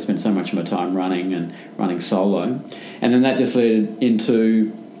 because I spent so much of my time running solo. And then that just led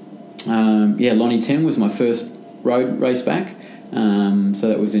into, Lonnie 10 was my first road race back. So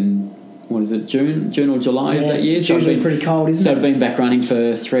that was in, June or July of that year? It's usually pretty cold, isn't it? So I've been back running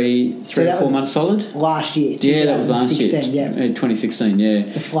for three or 4 months solid. Last year, that was last year. 2016,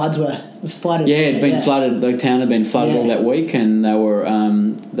 The floods it was flooded. Yeah, it had been flooded. The town had been flooded all that week, and they were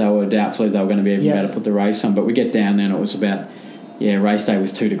doubtful if they were going to be able to put the race on. But we get down there, and it was about... race day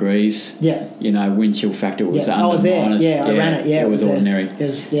was 2 degrees. Yeah. Wind chill factor was under I was there. minus. I ran it. It was ordinary.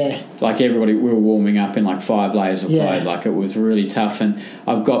 Like, everybody, we were warming up in like 5 layers of clothes. Like, it was really tough. And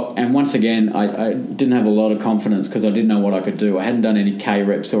once again, I didn't have a lot of confidence because I didn't know what I could do. I hadn't done any K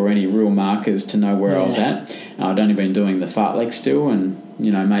reps or any real markers to know where I was at. I'd only been doing the fartlek still, and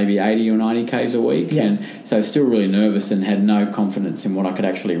maybe 80 or 90 Ks a week, and so still really nervous and had no confidence in what I could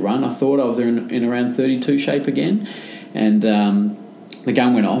actually run. I thought I was in around 32 shape again. And the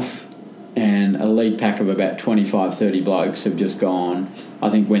gun went off, and a lead pack of about 25, 30 blokes have just gone, I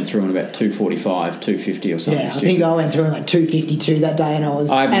think went through in about 245, 250 or something. Yeah, I think I went through in like 252 that day, and I was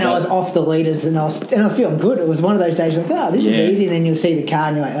off the leaders, and I was feeling good. It was one of those days like, this is easy, and then you'll see the car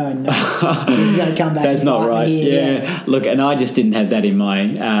and you're like, oh no, this is going to come back. That's not right. Yeah. Look, and I just didn't have that in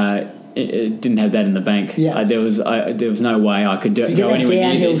my... It didn't have that in the bank. Yeah. There was no way I could go anywhere near this.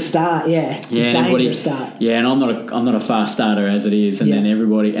 Downhill start, it's a dangerous start. Yeah, and I'm not a fast starter as it is, and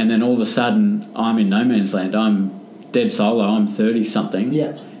then all of a sudden I'm in no man's land. I'm dead solo. I'm 30 something,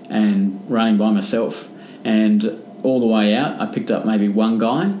 and running by myself, and all the way out I picked up maybe one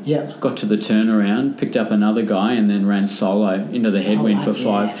guy. Got to the turnaround, picked up another guy, and then ran solo into the headwind for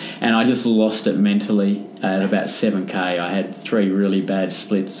 5, and I just lost it mentally. At about 7K, I had 3 really bad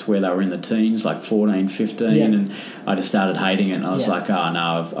splits where they were in the teens, like 14, 15, and I just started hating it. And I was like, oh,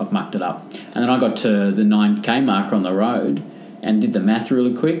 no, I've mucked it up. And then I got to the 9K marker on the road and did the math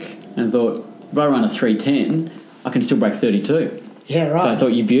really quick and thought, if I run a 3:10, I can still break 32. Yeah, right. So I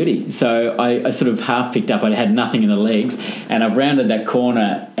thought, you beauty. So I sort of half picked up. I had nothing in the legs, and I've rounded that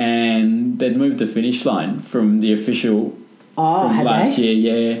corner, and they'd moved the finish line from the official... from last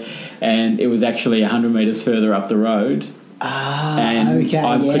year, and it was actually 100 metres further up the road. And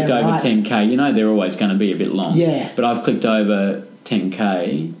I've clicked over 10K. They're always going to be a bit long. Yeah. But I've clicked over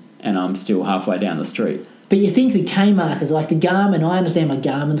 10K, and I'm still halfway down the street. But you think the K markers, like the Garmin, I understand my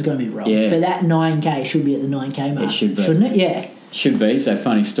Garmin's going to be wrong. Yeah. But that 9K should be at the 9K mark. It should be. Shouldn't it? Yeah. Should be. So,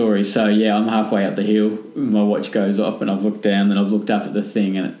 funny story. So, I'm halfway up the hill. My watch goes off, and I've looked down, then I've looked up at the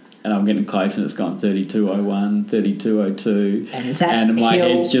thing, and and I'm getting close, and it's gone 32:01, 32:02, and my hill.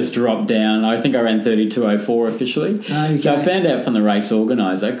 head's just dropped down. I think I ran 32:04 officially. Okay. So I found out from the race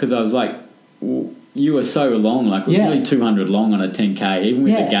organizer, because I was like, you were so long, like it was really 200 long on a 10K. Even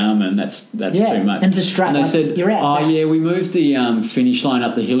with the Garmin, that's too much. And it's a straight. And they said, you're out. we moved the finish line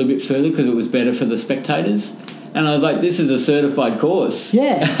up the hill a bit further because it was better for the spectators. And I was like, this is a certified course.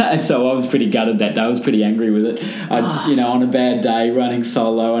 Yeah. And so I was pretty gutted that day. I was pretty angry with it. On a bad day running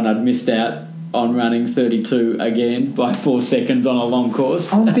solo, and I'd missed out on running 32 again by 4 seconds on a long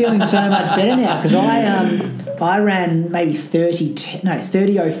course. I'm feeling so much better now because I ran maybe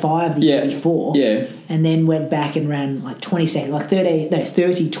 30:05 the year before. Yeah. And then went back and ran like 20 seconds, like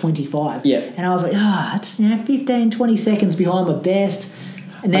 30:25. Yeah. And I was like, it's 15, 20 seconds behind my best.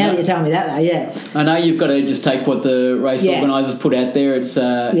 And now that you're telling me that, I know you've got to just take what the race organisers put out there. It's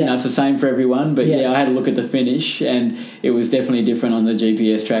it's the same for everyone. But I had a look at the finish, and it was definitely different on the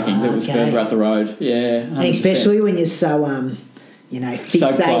GPS tracking. It was further up the road. Yeah, 100%. And especially when you're so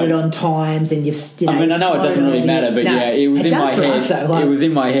fixated on times, and I know it doesn't really matter, but it was in my head. It was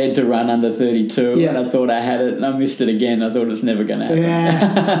in my head to run under 32, and I thought I had it, and I missed it again. I thought it's never going to happen.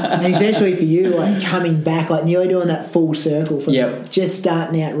 Yeah, and especially for you, like coming back, like nearly doing that full circle from just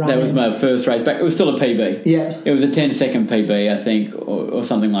starting out running. That was my first race back. It was still a PB. Yeah, it was a 10-second PB, I think, or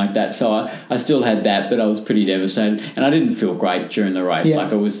something like that. So I still had that, but I was pretty devastated, and I didn't feel great during the race.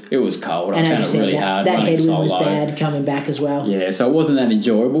 Like it was cold. And I found it really hard. That headwind solo. was bad coming back as well. Yeah. So it wasn't that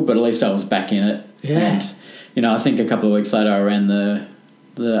enjoyable, but at least I was back in it. Yeah. And, I think a couple of weeks later I ran the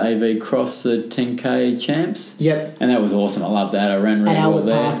AV Cross, the 10K champs. Yep. And that was awesome. I loved that. I ran really well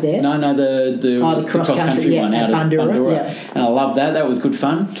there. Park there? No, the cross-country one out of Bundoora. Yep. And I loved that. That was good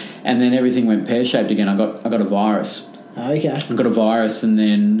fun. And then everything went pear-shaped again. I got a virus. Okay. I got a virus, and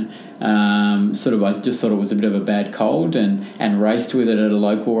then I just thought it was a bit of a bad cold, and raced with it at a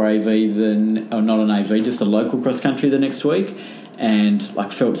local AV, not an AV, just a local cross-country the next week. And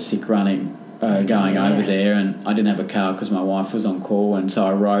felt sick running, going over there, and I didn't have a car because my wife was on call, and so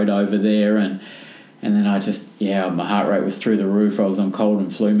I rode over there, and then I just my heart rate was through the roof. I was on cold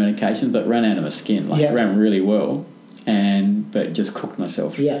and flu medications, but ran out of my skin. Ran really well, but just cooked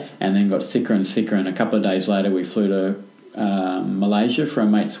myself. Yeah. And then got sicker and sicker, and a couple of days later we flew to Malaysia for a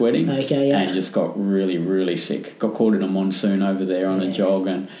mate's wedding. Okay, yeah. And just got really, really sick. Got caught in a monsoon over there on a jog,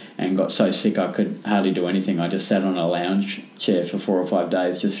 and got so sick I could hardly do anything. I just sat on a lounge chair for 4 or 5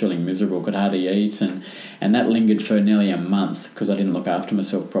 days, just feeling miserable, could hardly eat, and that lingered for nearly a month because I didn't look after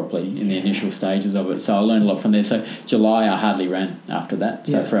myself properly in the initial stages of it. So I learned a lot from there. So July I hardly ran after that,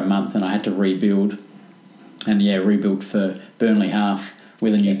 for a month, and I had to rebuild, and rebuilt for Burnley Half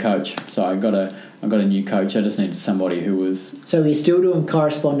with a new coach. So I got a new coach. I just needed somebody who was... So we're still doing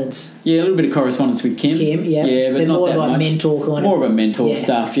correspondence? Yeah, a little bit of correspondence with Kim. Yeah, but not more that like much. Mentor kind of... More of a mentor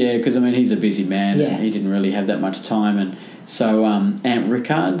stuff, because, he's a busy man. Yeah. And he didn't really have that much time. And so Ant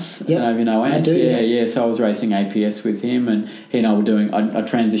Rickards, I don't know if you know Ant. I do, yeah. So I was racing APS with him, and he and I were doing... I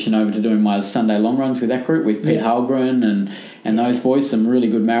transitioned over to doing my Sunday long runs with that group, with Pete Halgren and those boys, some really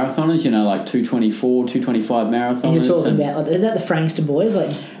good marathoners, like 224, 225 marathoners. And you're talking about... Is that the Frankston boys,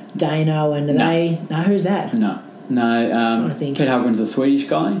 like... Dano and who's that? No. Pete Halgren's a Swedish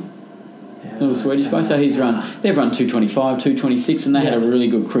guy. Little Swedish guy. So they've run 225, 226, and they had a really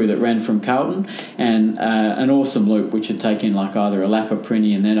good crew that ran from Carlton, and an awesome loop which had taken either a lap of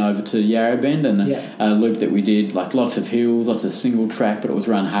Prinny and then over to Yarra Bend, and a loop that we did lots of hills, lots of single track, but it was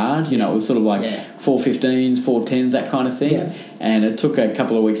run hard. It was sort of 415s, 410s, that kind of thing. Yeah. And it took a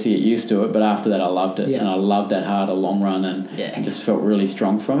couple of weeks to get used to it, but after that I loved it, and I loved that harder long run, and just felt really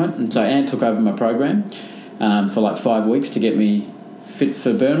strong from it. And so Ant took over my program for 5 weeks to get me fit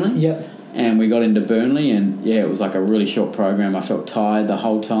for Burnley. Yep. And we got into Burnley, and it was a really short program. I felt tired the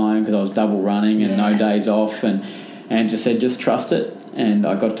whole time because I was double running and no days off, and just said just trust it. And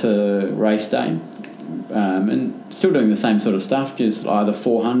I got to race day, and still doing the same sort of stuff, just either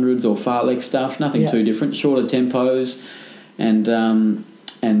 400s or fartlek stuff, nothing too different, shorter tempos, and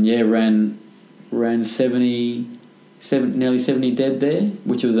ran 70, nearly 70 dead there,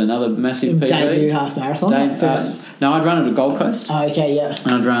 which was another massive PB. Debut half marathon? No, I'd run it at Gold Coast. Oh, okay, yeah.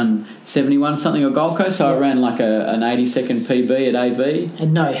 And I'd run 71 something at Gold Coast, so I ran an 80-second PB at AV.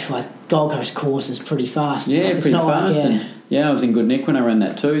 And Gold Coast course is pretty fast. Yeah, pretty fast. I was in good nick when I ran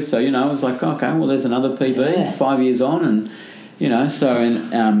that too, so, I was like, okay, well, there's another PB 5 years on, You know, so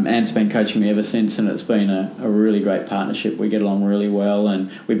Ant's been coaching me ever since, and it's been a really great partnership. We get along really well,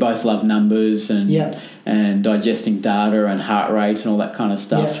 and we both love numbers and digesting data and heart rate and all that kind of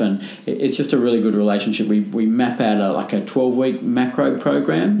stuff. Yeah. And it's just a really good relationship. We map out a 12-week macro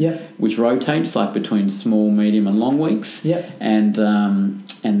program, which rotates like between small, medium, and long weeks. Yeah. And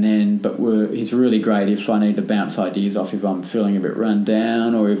then, but he's really great if I need to bounce ideas off, if I'm feeling a bit run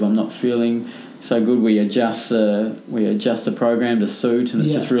down or if I'm not feeling so good. We adjust the program to suit, and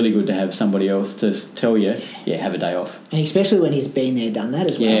it's just really good to have somebody else to tell you, have a day off. And especially when he's been there, done that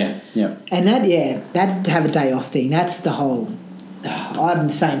as well. Yeah. And that have a day off thing, that's the whole... I'm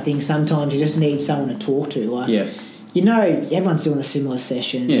the same thing. Sometimes you just need someone to talk to. Like, you know, everyone's doing a similar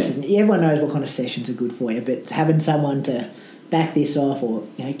session. Yeah. Everyone knows what kind of sessions are good for you, but having someone to back this off or,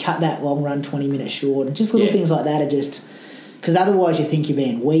 you know, cut that long run 20 minutes short, and just little things like that are just... Because otherwise you think you're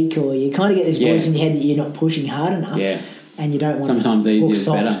being weak, or you kind of get this voice in your head that you're not pushing hard enough. Yeah. And you don't want sometimes to easier look is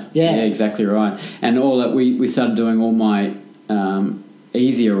soft. better. Yeah, exactly right. And all that we started doing all my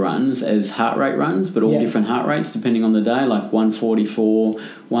easier runs as heart rate runs, but all different heart rates depending on the day, like 144,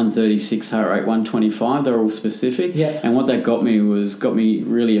 136 heart rate, 125. They're all specific. Yeah. And what that got me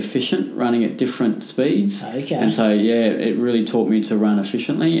really efficient, running at different speeds. Okay. And so it really taught me to run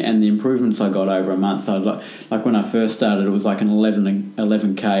efficiently, and the improvements I got over a month. Like when I first started, it was like an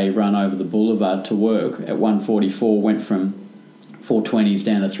 11k run over the boulevard to work at 144, went from 420s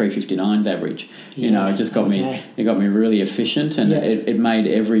down to 359s average. You know, it just got me. It got me really efficient, and it made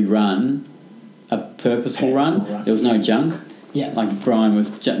every run a purposeful run. There was no junk. Yeah. Like Brian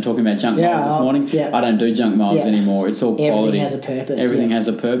was talking about junk miles this morning. Yeah. I don't do junk miles anymore. It's all quality. Everything has a purpose. Everything has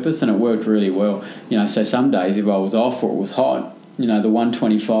a purpose, and it worked really well. You know, so some days if I was off or it was hot, you know, the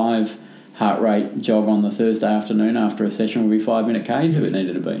 125 heart rate jog on the Thursday afternoon after a session would be 5-minute Ks if it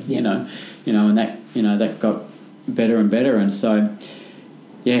needed to be. Yeah. You know, and that got better and better, and so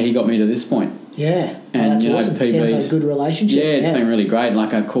he got me to this point. Yeah, and that's awesome. Sounds like a good relationship. Yeah, it's been really great.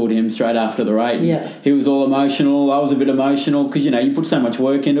 Like I called him straight after the race. Yeah, he was all emotional. I was a bit emotional because you put so much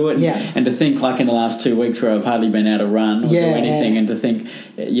work into it. And to think like in the last 2 weeks where I've hardly been able to run or do anything, and to think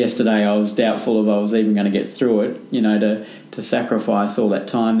yesterday I was doubtful if I was even going to get through it. You know, to sacrifice all that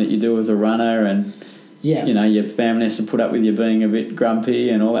time that you do as a runner, and you know, your family has to put up with you being a bit grumpy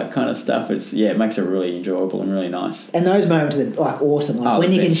and all that kind of stuff. It makes it really enjoyable and really nice. And those moments are like awesome. Like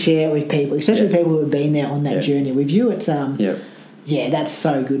when you can share it with people, especially people who have been there on that journey with you. It's that's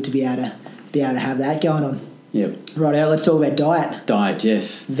so good to be able to have that going on. Yep. Right, let's talk about diet. Diet,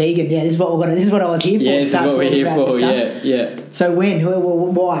 yes. Vegan, this is what we're going. This is what I was here for. Yeah, this is what we're here for. Yeah. So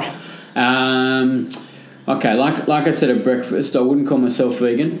why? Okay, like I said at breakfast, I wouldn't call myself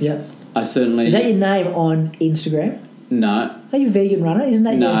vegan. Yep. I certainly... Is that your name on Instagram? No. Are you a vegan runner? Isn't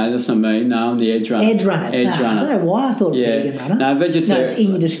that No, that's not me. No, I'm the Edge Runner. Edge Runner. Edge Runner. I don't know why I thought vegan runner. No, vegetarian. No, it's in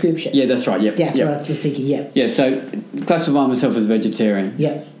your description. Yeah, that's right. Yep. Yeah, that's what I was just thinking. Yep. Yeah, so classify myself as vegetarian.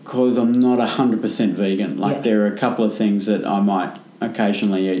 Yep. Because I'm not 100% vegan. Like there are a couple of things that I might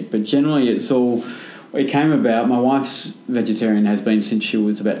occasionally eat, but generally it came about. My wife's vegetarian has been since she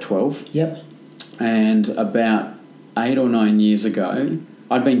was about 12. Yep. And about 8 or 9 years ago,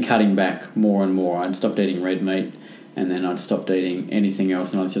 I'd been cutting back more and more. I'd stopped eating red meat, and then I'd stopped eating anything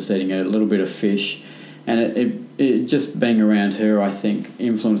else, and I was just eating a little bit of fish. And it just being around her, I think,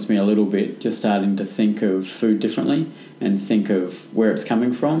 influenced me a little bit, just starting to think of food differently and think of where it's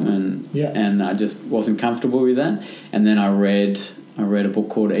coming from, and I just wasn't comfortable with that. And then I read a book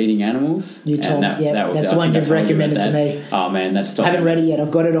called Eating Animals. You told me, that's the one you've recommended to me. Oh man, that stopped me. I haven't read it yet.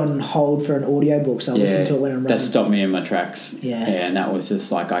 I've got it on hold for an audiobook, so I'll listen to it when I'm running. That stopped me in my tracks. Yeah, and that was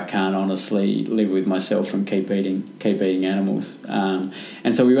just like, I can't honestly live with myself and keep eating animals.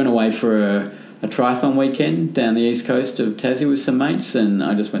 And so we went away for a triathlon weekend down the east coast of Tassie with some mates, and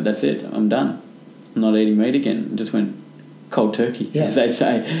I just went, that's it, I'm done. I'm not eating meat again. I just went cold turkey, as they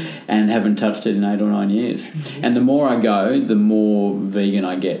say, and haven't touched it in 8 or 9 years. Mm-hmm. And the more I go, the more vegan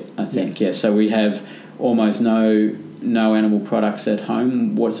I get, I think. Yeah. So we have almost no animal products at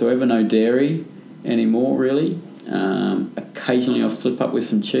home whatsoever, no dairy anymore, really. Occasionally I'll slip up with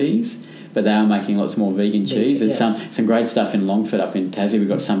some cheese, but they are making lots more vegan cheese. There's some great stuff in Longford up in Tassie. We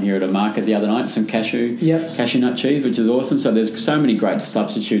got some here at a market the other night, some cashew nut cheese, which is awesome. So there's so many great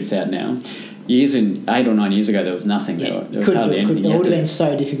substitutes out now. 8 or 9 years ago, there was nothing. There was hardly anything. It would have been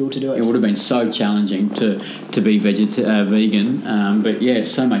so difficult to do it. It would have been so challenging to be vegan. But yeah,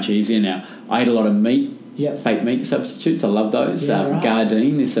 it's so much easier now. I ate a lot of meat, fake meat substitutes. I love those.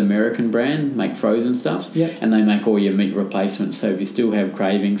 Gardein, this American brand, make frozen stuff. And they make all your meat replacements. So if you still have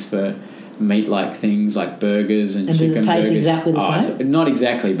cravings for meat-like things like burgers and chicken burgers. And does it taste exactly the same? Not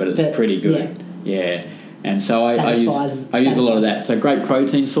exactly, but it's pretty good. Yeah. And so I use a lot of that. So great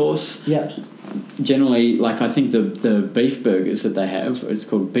protein source. Yep. Generally, like I think the beef burgers that they have, it's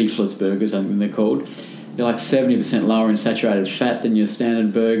called beefless burgers, I think they're called. They're like 70% lower in saturated fat than your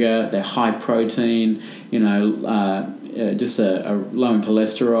standard burger. They're high protein, just a low in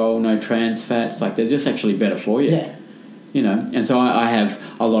cholesterol, no trans fats. Like they're just actually better for you. Yeah. And so I have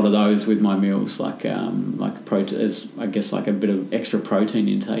a lot of those with my meals, like protein, as I guess like a bit of extra protein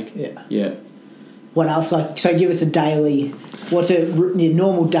intake. Yeah. Yeah. What else? So give us a daily. What's your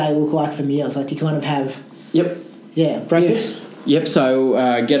normal day look like for meals? Like do you kind of have? Yep. Yeah, breakfast. Yep.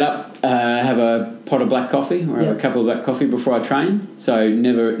 So get up, have a pot of black coffee, or have a couple of black coffee before I train. So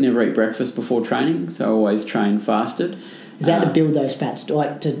never eat breakfast before training. So I always train fasted. Is that to build those fats,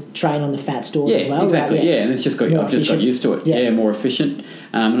 like to train on the fat stores as well? Exactly. Right? Yeah, and it's just I've just got used to it. Yeah, more efficient,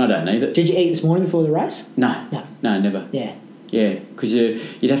 and I don't need it. Did you eat this morning before the race? No, never. Yeah. Yeah, because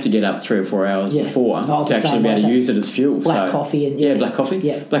you'd have to get up 3 or 4 hours before to actually be able to use it as fuel. Black coffee and black coffee.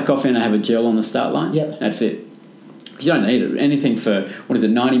 Yeah, black coffee, and I have a gel on the start line. Yep, that's it. Because you don't need it. Anything for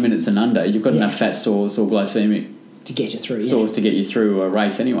 90 minutes and under, you've got enough fat stores or glycemic to get you through. Stores to get you through a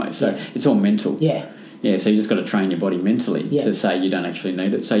race anyway. So it's all mental. Yeah. Yeah, so you just got to train your body mentally to say you don't actually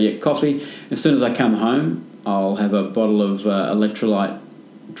need it. So coffee. As soon as I come home, I'll have a bottle of electrolyte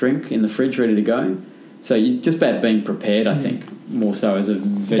drink in the fridge ready to go. So you just about being prepared, I think, more so as a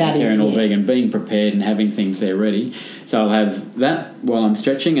vegetarian or vegan, being prepared and having things there ready. So I'll have that while I'm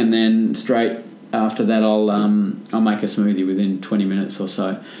stretching, and then straight after that I'll make a smoothie within 20 minutes or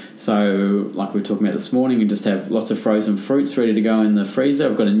so. So like we were talking about this morning, you just have lots of frozen fruits ready to go in the freezer.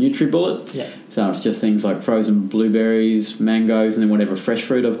 I've got a NutriBullet. Yeah. So it's just things like frozen blueberries, mangoes, and then whatever fresh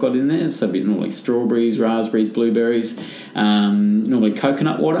fruit I've got in there. So it'd be normally strawberries, raspberries, blueberries, normally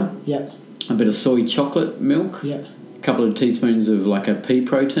coconut water. Yep. A bit of soy chocolate milk. Yep. A couple of teaspoons of like a pea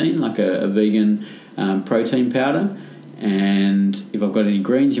protein, like a vegan protein powder. And if I've got any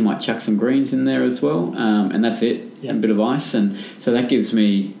greens, you might chuck some greens in there as well. And that's it. Yep. A bit of ice. And so that gives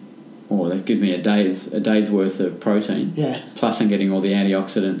me a day's worth of protein. Yeah. Plus I'm getting all the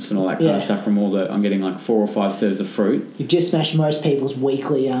antioxidants and all that kind of stuff from I'm getting like 4 or 5 serves of fruit. You've just smashed most people's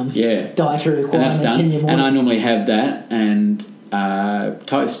weekly dietary requirements in your morning. And I normally have that and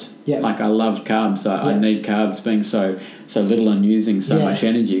toast. Yeah. Like I love carbs. I need carbs being so little and using so much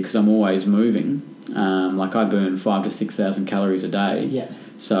energy because I'm always moving. Like I burn 5,000 to 6,000 calories a day. Yeah.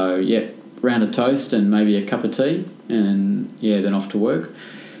 So round of toast and maybe a cup of tea and then off to work.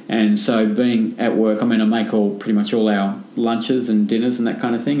 And so being at work, I mean, I make pretty much all our lunches and dinners and that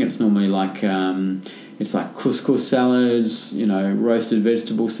kind of thing. It's normally like it's like couscous salads, roasted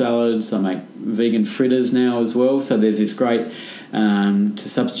vegetable salads. I make vegan fritters now as well. So there's this great to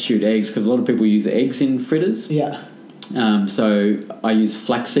substitute eggs because a lot of people use eggs in fritters. Yeah. So I use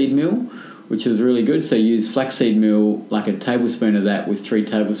flaxseed meal, which is really good. So you use flaxseed meal, like a tablespoon of that with 3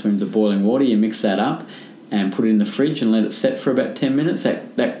 tablespoons of boiling water. You mix that up and put it in the fridge and let it set for about 10 minutes.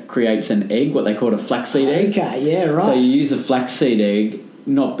 That creates an egg, what they call a flaxseed egg. Okay, yeah, right. So you use a flaxseed egg,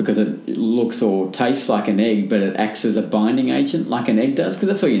 not because it looks or tastes like an egg, but it acts as a binding agent like an egg does, because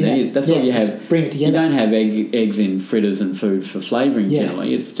that's all you need. That's all you have. Bring it together. You don't have eggs in fritters and food for flavouring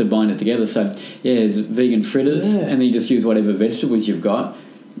generally. It's to bind it together. So, there's vegan fritters, and then you just use whatever vegetables you've got,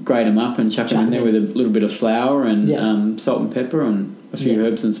 grate them up and chuck them in there with a little bit of flour and salt and pepper and a few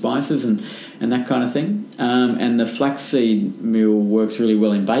herbs and spices and that kind of thing. And the flaxseed meal works really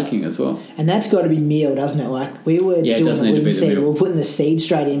well in baking as well. And that's got to be meal, doesn't it? Like we were doing the linseed, we were putting the seed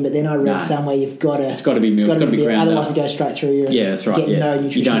straight in, but then I read somewhere you've got to... It's got to be meal. It's got to be ground otherwise up. it goes straight through you. That's right. No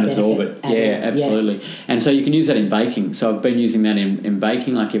nutritional you don't absorb it. benefit. Absolutely. And so you can use that in baking. So I've been using that in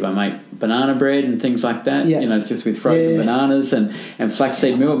baking, like if I make banana bread and things like that. It's just with frozen bananas and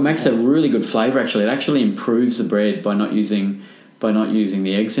flaxseed meal. It makes a really good flavour. Actually, it actually improves the bread by not using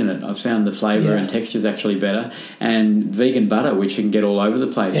the eggs in it. I've found the flavour and texture is actually better. And vegan butter, which you can get all over the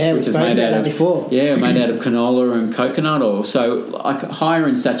place, which is made out of made out of canola and coconut oil. So like higher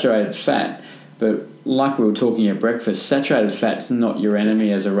in saturated fat, but like we were talking at breakfast, saturated fat's not your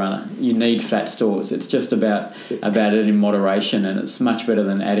enemy as a runner. You need fat stores. It's just about it in moderation, and it's much better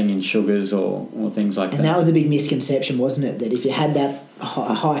than adding in sugars or things like that. And that was a big misconception, wasn't it? That if you had that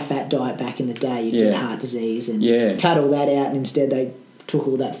high-fat diet back in the day, you'd get heart disease and cut all that out, and instead they took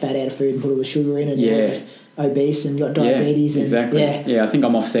all that fat out of food and put all the sugar in it and you're obese and got diabetes. Exactly. I think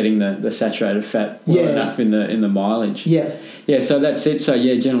I'm offsetting the saturated fat well enough in the mileage. So that's it. So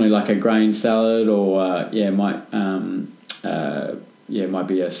generally like a grain salad or might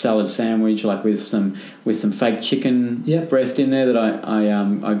be a salad sandwich, like with some fake chicken breast in there that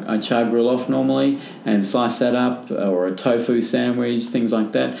I char grill off normally and slice that up, or a tofu sandwich, things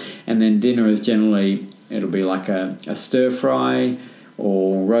like that. And then dinner is generally it'll be like a stir fry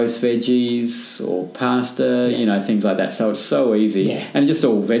or roast veggies or pasta, things like that. So it's so easy, and just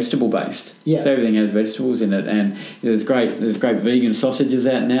all vegetable based. Yeah. So everything has vegetables in it, and there's great vegan sausages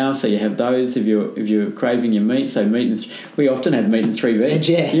out now. So you have those if you're craving your meat. So we often have meat and 3 veg.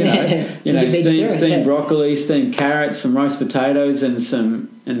 Steamed broccoli, steamed carrots, some roast potatoes, and some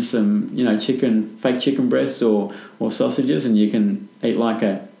fake chicken breast or sausages, and you can eat like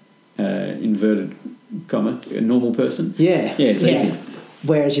a inverted comma a normal person. It's easy.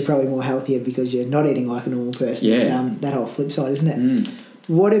 Whereas you're probably more healthier because you're not eating like a normal person. It's, that whole flip side, isn't it?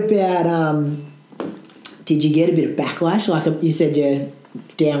 What about did you get a bit of backlash? Like you said, you're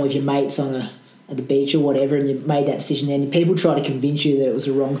down with your mates at the beach or whatever, and you made that decision. Then people try to convince you that it was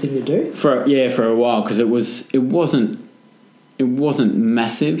the wrong thing to do. For a while, because it wasn't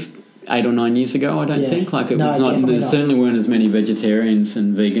massive 8 or 9 years ago. I don't think it was not. There certainly weren't as many vegetarians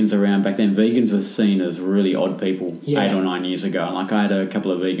and vegans around back then. Vegans were seen as really odd people 8 or 9 years ago. Like I had a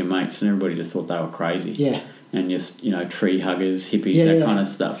couple of vegan mates, and everybody just thought they were crazy. Yeah. And just tree huggers, hippies, that kind of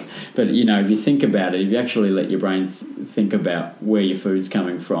stuff. But if you think about it, if you actually let your brain think about where your food's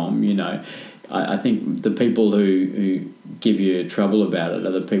coming from, I think the people who give you trouble about it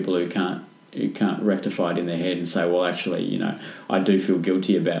are the people who can't rectify it in their head and say, well, actually, I do feel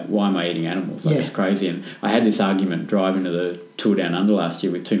guilty about why am I eating animals? It's crazy. And I had this argument driving to the Tour Down Under last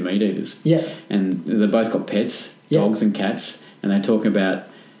year with 2 meat eaters. Yeah. And they both got pets, dogs and cats, and they talk about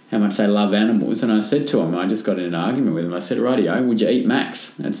how much they love animals. And I said to him, I just got in an argument with him. I said, rightio, would you eat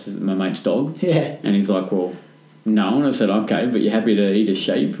Max? That's my mate's dog. Yeah. And he's like, well, no. And I said, okay, but you're happy to eat a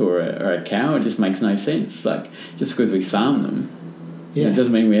sheep or a cow? It just makes no sense. Like, just because we farm them, it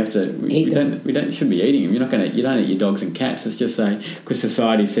doesn't mean we have to. We shouldn't be eating them. You don't eat your dogs and cats. It's just because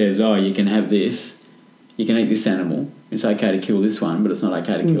society says, oh, you can have this, you can eat this animal. It's okay to kill this one, but it's not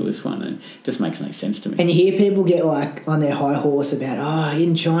okay to kill this one. And it just makes no sense to me. And you hear people get like on their high horse about,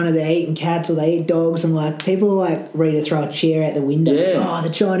 in China they're eating cats or they eat dogs, and like people are like ready to throw a chair out the window. Yeah. The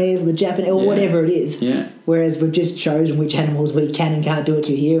Chinese or the Japanese or whatever it is. Yeah. Whereas we've just chosen which animals we can and can't do it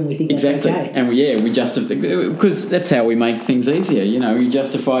to here, and we think that's okay. And we justify, because that's how we make things easier. We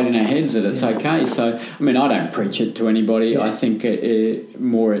justify it in our heads that it's okay. So I mean, I don't preach it to anybody. Yeah. I think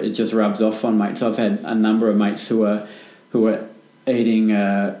it just rubs off on mates. I've had a number of mates who are eating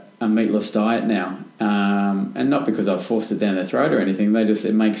a meatless diet now, and not because I've forced it down their throat or anything.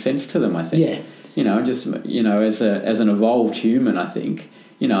 It makes sense to them, I think. Yeah. As an evolved human, I think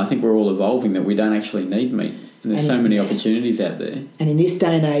we're all evolving that we don't actually need meat. And there's so many opportunities out there. And in this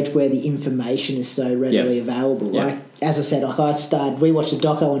day and age where the information is so readily available, like as I said, we watched a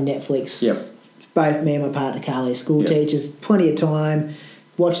doco on Netflix. Yep. Both me and my partner Carly, school teachers, plenty of time.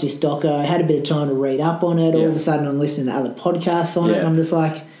 Watched this doco, had a bit of time to read up on it. All of a sudden I'm listening to other podcasts on it, and I'm just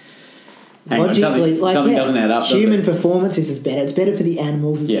like, logically, something doesn't add up. Human performance is better. It's better for the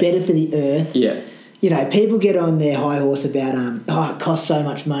animals. It's better for the earth. Yeah. People get on their high horse about, it costs so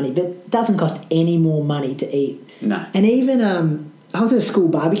much money, but it doesn't cost any more money to eat. No. And even, I was at a school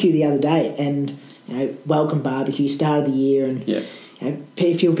barbecue the other day, and, welcome barbecue, start of the year, and, a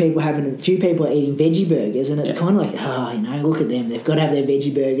few people are eating veggie burgers, and it's kind of like, look at them, they've got to have their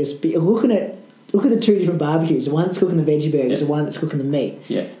veggie burgers. But look at the 2 different barbecues, the one that's cooking the veggie burgers, the one that's cooking the meat.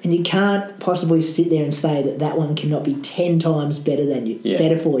 Yeah. And you can't possibly sit there and say that one cannot be 10 times better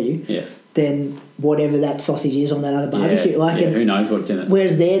for you than whatever that sausage is on that other barbecue. Who knows what's in it?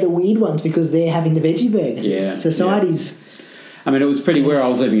 Whereas they're the weird ones because they're having the veggie burgers. Yeah. Society's... I mean, it was pretty... Where I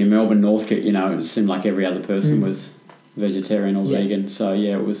was living in Melbourne, Northcote, it seemed like every other person was vegetarian or vegan. So,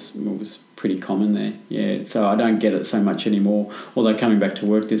 it was pretty common there. Yeah, so I don't get it so much anymore. Although coming back to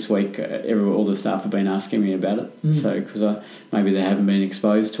work this week, all the staff have been asking me about it. So, because maybe they haven't been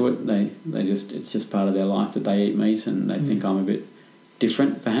exposed to it. It's just part of their life that they eat meat, and they think I'm a bit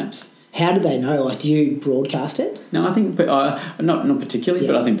different, perhaps. How do they know? Like, do you broadcast it? No, I think not particularly,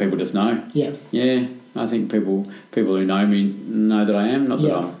 but I think people just know. Yeah, yeah. I think people who know me know that I am. Not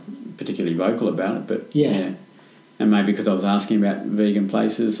that I'm particularly vocal about it, but yeah. And maybe because I was asking about vegan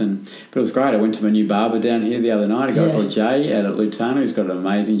places, but it was great. I went to my new barber down here the other night. A guy called Jay out at Lutana. He's got an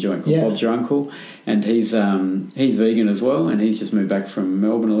amazing joint called Bob's Your Uncle, and he's vegan as well. And he's just moved back from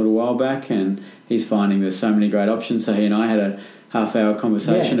Melbourne a little while back, and he's finding there's so many great options. So he and I had a half-hour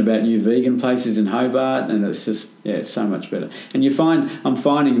conversation about new vegan places in Hobart, and it's just it's so much better. And I'm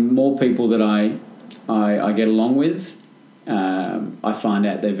finding more people that I get along with. I find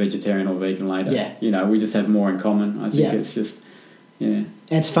out they're vegetarian or vegan later. Yeah. We just have more in common. I think it's just,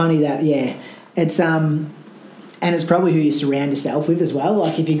 It's funny that, it's, And it's probably who you surround yourself with as well.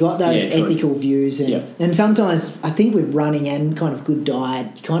 Like if you got those ethical views and sometimes I think with running and kind of good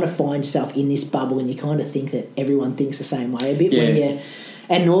diet, you kind of find yourself in this bubble and you kind of think that everyone thinks the same way a bit when you...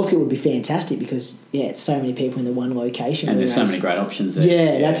 And Northcote would be fantastic because, it's so many people in the one location. And there's so many great options there.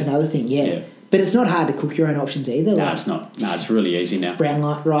 Yeah, that's another thing, But it's not hard to cook your own options either. No, it's not. No, it's really easy now. Brown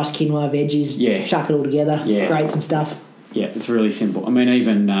rice, quinoa, veggies, chuck it all together, grate some stuff. Yeah, it's really simple. I mean,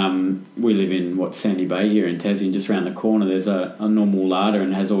 even we live in, Sandy Bay here in Tassie, and just around the corner there's a normal larder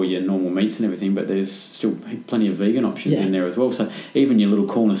and has all your normal meats and everything, but there's still plenty of vegan options in there as well. So even your little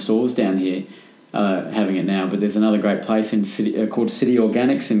corner stores down here having it now, but there's another great place in called City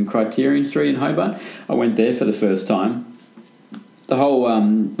Organics in Criterion Street in Hobart. I went there for the first time. The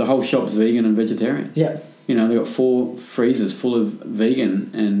whole shop's vegan and vegetarian. Yeah. You know, they've got 4 freezers full of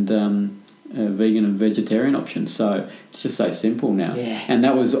vegan and vegetarian options. So it's just so simple now. Yeah. And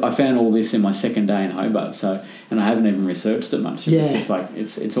I found all this in my second day in Hobart. And I haven't even researched it much. It's just like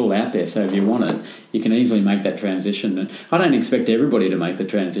it's all out there. So if you want it, you can easily make that transition. And I don't expect everybody to make the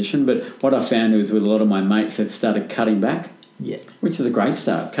transition, but what I found is with a lot of my mates, they've started cutting back. Yeah. Which is a great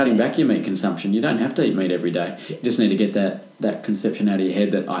start. Cutting back your meat consumption. You don't have to eat meat every day. You just need to get that conception out of your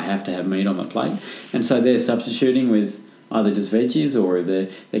head that I have to have meat on my plate. And so they're substituting with either just veggies or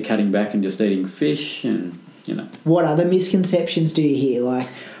they're cutting back and just eating fish and, you know. What other misconceptions do you hear? Like,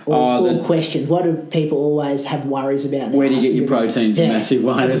 or questions? What do people always have worries about? Where do you get your protein? It's a massive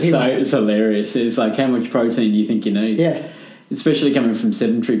one. It's hilarious. It's like, how much protein do you think you need? Yeah. Especially coming from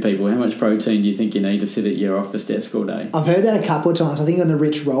sedentary people, how much protein do you think you need to sit at your office desk all day? I've heard that a couple of times. I think on the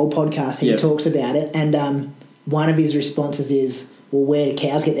Rich Roll podcast he talks about it, and one of his responses is, well, where do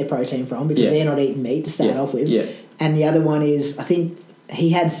cows get their protein from? Because they're not eating meat to start off with. Yeah. And the other one is, I think he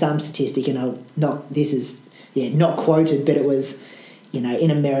had some statistic, and not quoted, but it was, in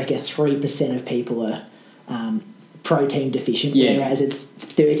America 3% of people are protein deficient, whereas it's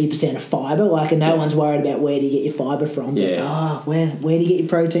 30% of fibre. Like, and no one's worried about where do you get your fibre from. But, where do you get your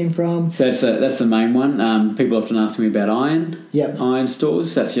protein from? So that's the main one. People often ask me about iron. Yep. Iron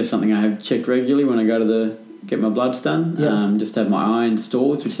stores. That's just something I have checked regularly when I go to get my bloods done. Yep. Just have my iron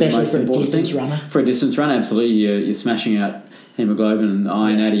stores, which especially is the most important thing. Runner. For a distance runner, absolutely. You're smashing out hemoglobin and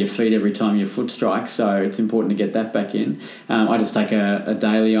iron out of your feet every time your foot strikes, so it's important to get that back in. I just take a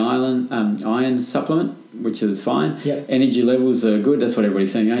daily iron supplement, which is fine. Yep. Energy levels are good. That's what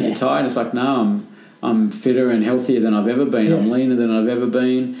everybody's saying. You're tired. It's like, no, I'm fitter and healthier than I've ever been. I'm leaner than I've ever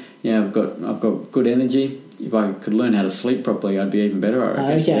been. Yeah, I've got good energy. If I could learn how to sleep properly, I'd be even better, I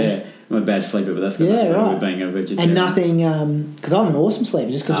reckon. Okay. Yeah. I'm a bad sleeper, but that's got nothing to do with being a vegetarian. And nothing, because I'm an awesome sleeper,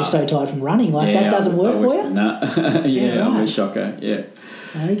 just because you're so tired from running. Like, that doesn't work for you? No. I'm a shocker, Okay.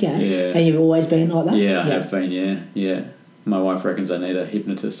 Yeah. And you've always been like that? Yeah, I have been, yeah. My wife reckons I need a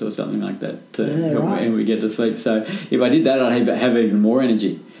hypnotist or something like that to help me get to sleep. So if I did that, I'd have even more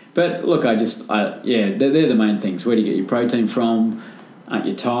energy. But look, they're the main things. Where do you get your protein from? Aren't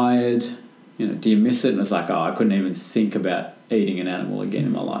you tired? Do you miss it? And it's like, I couldn't even think about eating an animal again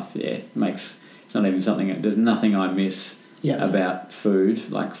in my life. Yeah, it's not even something. There's nothing I miss about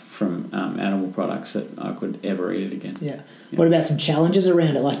food, like from animal products, that I could ever eat it again. Yeah. What about some challenges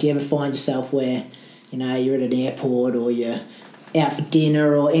around it? Like, do you ever find yourself where you're at an airport or you're out for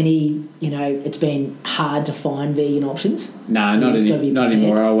dinner or it's been hard to find vegan options? No, not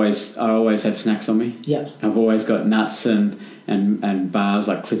anymore. I always have snacks on me. Yeah. I've always got nuts and bars,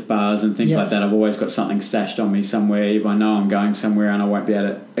 like Cliff bars and things like that. I've always got something stashed on me somewhere. If I know I'm going somewhere and I won't be able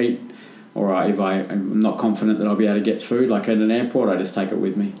to eat, or if I'm not confident that I'll be able to get food, like at an airport, I just take it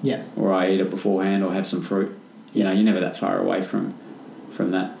with me. Yeah. Or I eat it beforehand or have some fruit. You're never that far away from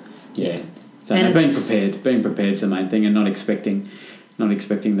that. Yeah. So being prepared is the main thing, and not expecting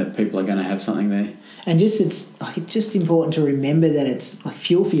that people are going to have something there. And it's just important to remember that it's like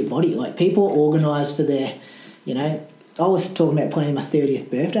fuel for your body. Like, people are organised for their, I was talking about planning my 30th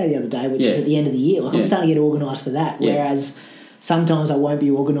birthday the other day, which is at the end of the year. Like, I'm starting to get organised for that, whereas sometimes I won't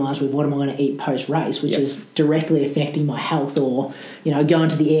be organised with what am I going to eat post-race, which is directly affecting my health, or, going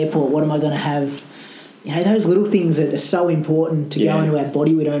to the airport, what am I going to have? Those little things that are so important to go into our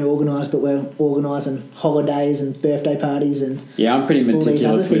body. We don't organise, but we're organising holidays and birthday parties and I'm pretty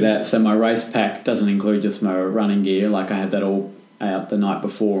meticulous with that. So my race pack doesn't include just my running gear. Like, I have that all out the night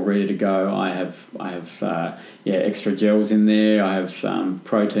before, ready to go. I have extra gels in there. I have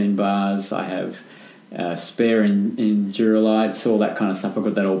protein bars. I have spare in Duralites, all that kind of stuff. I've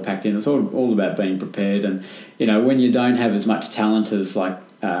got that all packed in. It's all about being prepared. And when you don't have as much talent as like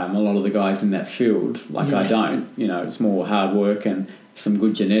a lot of the guys in that field, like I don't, it's more hard work and some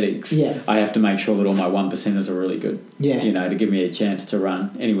good genetics, Yeah. I have to make sure that all my 1%ers are really good. Yeah. You know, to give me a chance to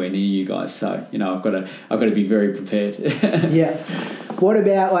run anywhere near you guys. So, you know, I've got to be very prepared. Yeah. What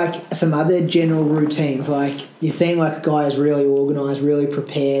about like some other general routines? Like you seem like a guy who's really organised, really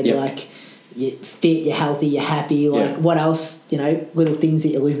prepared. Yep. Like you're fit, you're healthy, you're happy. Like Yeah. what else? You know, little things that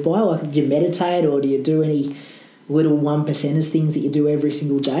you live by. Like do you meditate or do you do any little 1%ers things that you do every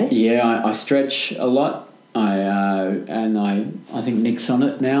single day? Yeah, I stretch a lot. I think Nick's on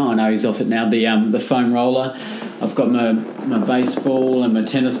it now. I know he's off it now. The foam roller. I've got my baseball and my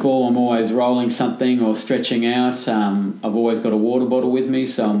tennis ball. I'm always rolling something or stretching out. I've always got a water bottle with me,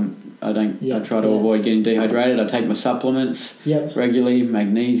 so I try to avoid getting dehydrated. I take my supplements regularly,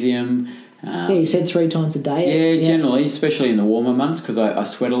 magnesium. You said 3 times a day. Yeah, generally, especially in the warmer months because I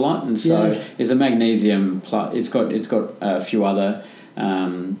sweat a lot, and so there's a magnesium plus. It's got a few other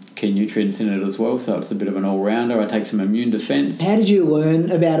key nutrients in it as well, so it's a bit of an all-rounder. I take some immune defence. How did you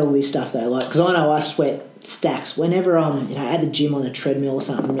learn about all this stuff though? Like, because I know I sweat stacks whenever I'm at the gym on a treadmill or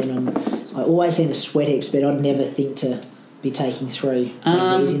something, and I always seem to sweat heaps, but I'd never think to be taking 3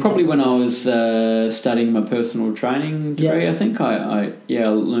 magnesium probably tablets. when I was studying my personal training degree. I think I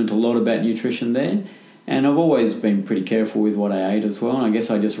learned a lot about nutrition there, and I've always been pretty careful with what I ate as well, and I guess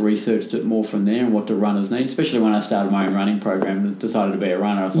I just researched it more from there and what do runners need, especially when I started my own running program and decided to be a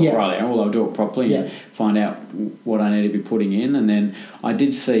runner. I thought, I'll do it properly and find out what I need to be putting in. And then I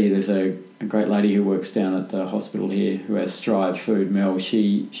did see there's a great lady who works down at the hospital here who has Strive Food, Mel.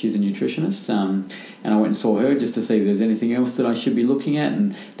 She's a nutritionist, and I went and saw her just to see if there's anything else that I should be looking at,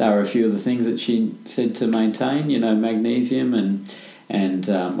 and there were a few of the things that she said to maintain, magnesium and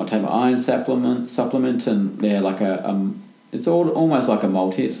I take my iron supplement, and they're like it's almost like a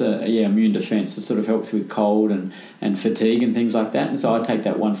multi. It's immune defence. It sort of helps with cold and fatigue and things like that. And so I take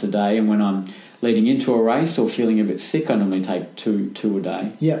that once a day. And when I'm leading into a race or feeling a bit sick, I normally take two a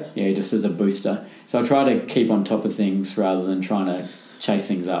day. Yeah. Yeah, just as a booster. So I try to keep on top of things rather than trying to chase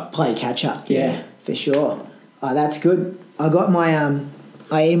things up. Play catch up. Yeah, for sure. Oh, that's good. I got my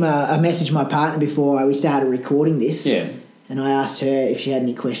I messaged my partner before we started recording this. Yeah. And I asked her if she had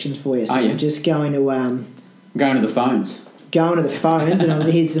any questions for you. So I'm just going to going to the phones. Going to the phones, and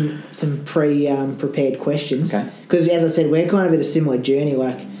here's some prepared questions. Okay. Because as I said, we're kind of at a similar journey.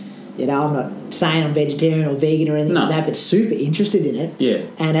 Like, I'm not saying I'm vegetarian or vegan or anything like that, but super interested in it. Yeah.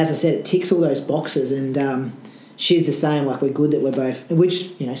 And as I said, it ticks all those boxes. And she's the same. Like, we're good that we're both,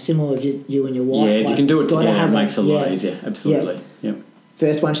 which similar with you and your wife. Yeah, if like, you can do it together, it makes it a lot yeah. easier. Absolutely. Yeah. Yep.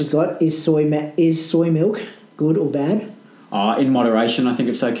 First one she's got is soy milk good or bad? In moderation, I think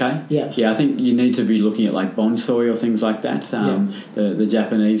it's okay. Yeah. Yeah, I think you need to be looking at like Bonsoy or things like that, the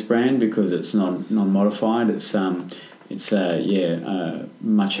Japanese brand, because it's non-modified. It's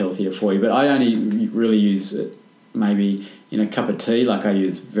much healthier for you. But I only really use it maybe in a cup of tea. Like I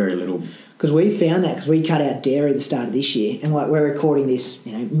use very little. Because we found that because we cut out dairy at the start of this year, and like we're recording this,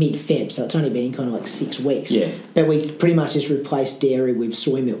 mid-Feb, so it's only been kind of like 6 weeks. Yeah. But we pretty much just replaced dairy with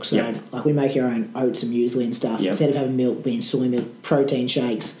soy milk. So like we make our own oats and muesli and stuff instead of having milk being soy milk, protein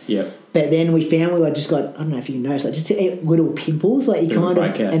shakes. Yep. But then we found we just got, I don't know if you noticed, like just little pimples, like you kind of,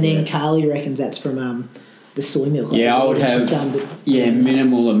 breakout, and then Carly reckons that's from the soy milk. Like I would have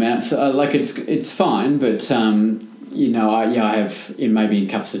minimal amounts. Like it's fine, but I have in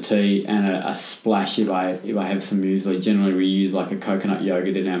cups of tea and a splash if I have some muesli. Generally, we use like a coconut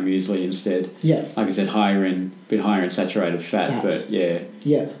yogurt in our muesli instead. Yeah. Like I said, bit higher in saturated fat. But yeah,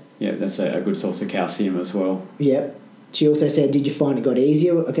 that's a good source of calcium as well. Yeah. She also said, did you find it got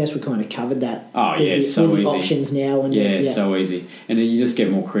easier? I guess we kind of covered that. Oh, yeah, so with easy. The options now. And so easy. And then you just get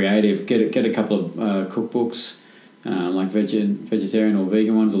more creative. Get a couple of cookbooks, like vegetarian or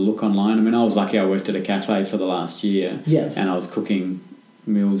vegan ones, or look online. I mean, I was lucky I worked at a cafe for the last year. Yeah. And I was cooking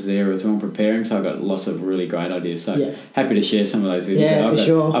meals there as well, preparing, so I got lots of really great ideas. So happy to share some of those with you. Yeah,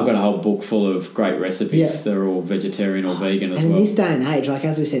 I've got a whole book full of great recipes. Yeah. They're all vegetarian or vegan as well. And in this day and age, like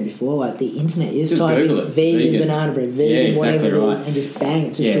as we said before, like the internet, you just type Google in vegan banana bread, vegan whatever it is, and just bang,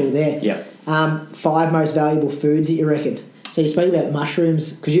 it's just all there. Yeah. 5 most valuable foods that you reckon? So you spoke about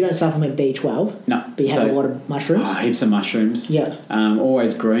mushrooms, because you don't supplement B12. No. But you have a lot of mushrooms. Heaps of mushrooms. Yeah.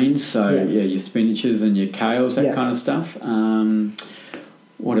 Always greens, so your spinaches and your kales, that kind of stuff.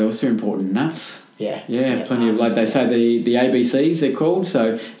 What else are important? Nuts. Yeah, plenty of, like they say, the ABCs they're called.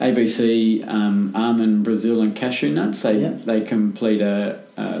 So ABC, almond, Brazil, and cashew nuts. They complete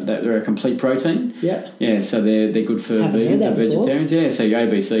they're a complete protein. Yeah. Yeah, so they're good for vegans and vegetarians. Yeah, so your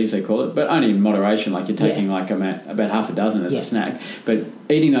ABCs they call it, but only in moderation. Like you're taking like about half a dozen as a snack, but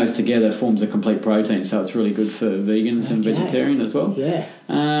eating those together forms a complete protein. So it's really good for vegans and vegetarian as well. Yeah.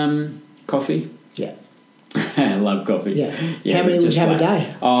 Coffee. Yeah. I love coffee. Yeah. How many would you have a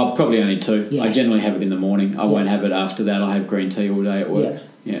day? Oh, probably only 2. Yeah. I generally have it in the morning. I won't have it after that. I'll have green tea all day at work.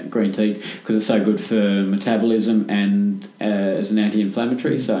 Yeah, green tea, because it's so good for metabolism and as an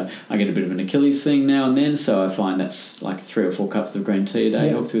anti-inflammatory. So I get a bit of an Achilles thing now and then, so I find that's like 3 or 4 cups of green tea a day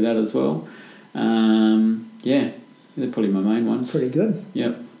helps with that as well. They're probably my main ones. Pretty good.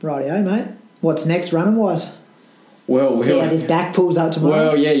 Yep. Rightio, mate. What's next running-wise? Well, see how this back pulls up tomorrow?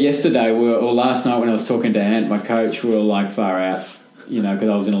 Well, yeah, yesterday or last night when I was talking to Ant, my coach, we were like far out, because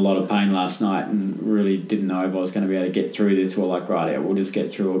I was in a lot of pain last night and really didn't know if I was going to be able to get through this. We're like, right, we'll just get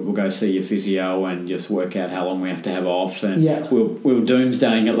through it. We'll go see your physio and just work out how long we have to have off. And we were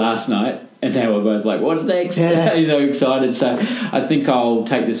doomsdaying it last night, and now we're both like, what's next? Yeah. Excited. So I think I'll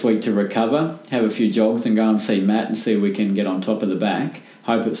take this week to recover, have a few jogs and go and see Matt and see if we can get on top of the back.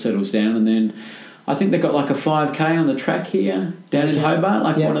 Hope it settles down, and then I think they've got like a 5K on the track here down in Hobart,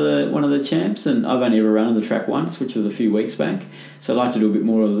 one of the champs, and I've only ever run on the track once, which was a few weeks back. So I'd like to do a bit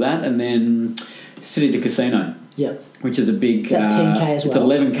more of that, and then City to Casino. Yep. Which is a big... Is that 10K as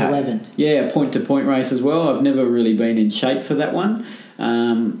well? It's 11K. 11. Yeah, a point-to-point race as well. I've never really been in shape for that one.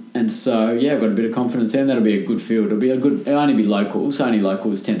 And so, I've got a bit of confidence there, and that'll be a good field. It'll only be locals. Only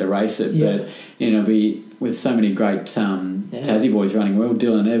locals tend to race it. But, it'll be with so many great Tassie boys running well.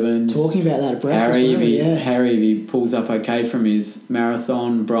 Dylan Evans. Talking about that at breakfast. Harry, if he pulls up okay from his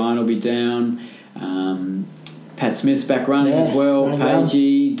marathon. Brian will be down. Pat Smith's back running as well.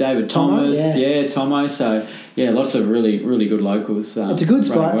 Pagey, David Thomas. Tomo. So, lots of really, really good locals. It's a good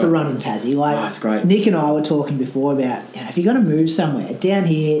spot for running Tassie. It's great. Nick and I were talking before about, if you're going to move somewhere, down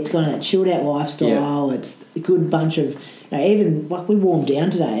here, it's got that chilled out lifestyle. Yeah. It's a good bunch of, even we warmed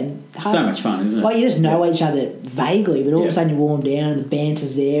down today. And so much fun, isn't it? You just know each other vaguely, but all of a sudden you warm down and the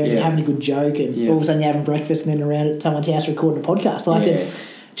banter's there and you're having a good joke, and all of a sudden you're having breakfast and then around at someone's house recording a podcast. It's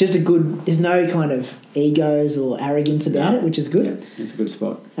just a good, there's no kind of egos or arrogance about it, which is good. Yeah, it's a good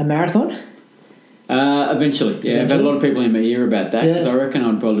spot. A marathon? Eventually. I've had a lot of people in my ear about that, because I reckon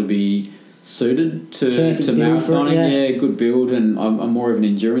I'd probably be suited to marathoning. Good build, and I'm more of an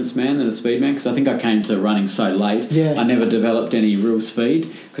endurance man than a speed man, because I think I came to running so late. I never developed any real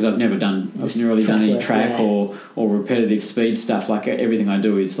speed, because I've never done any track or repetitive speed stuff. Like everything I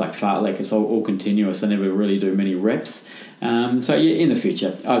do is like fartlek. It's all continuous. I never really do many reps. In the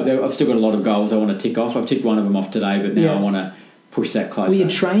future, I've still got a lot of goals I want to tick off. I've ticked one of them off today, but now I want to push that closer. Well, your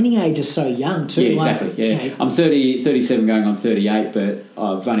training age is so young too. Yeah, exactly. I'm 37 going on 38, but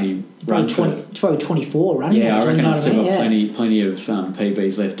I've only run... It's probably 24 running age. I reckon I've still got plenty of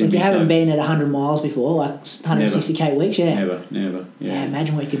PBs left in me. You haven't been at 100 miles before, 160k weeks, Never,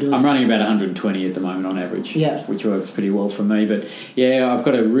 imagine what you could do. I'm running about 120 at the moment on average, which works pretty well for me. But, I've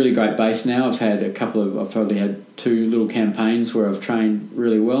got a really great base now. I've probably had 2 little campaigns where I've trained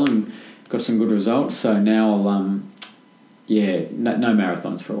really well and got some good results. So now I'll... no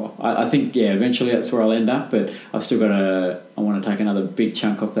marathons for a while. I think, eventually that's where I'll end up, but I've still got I want to take another big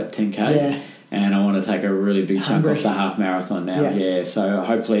chunk off that 10K, and I want to take a really big chunk off the half marathon now. So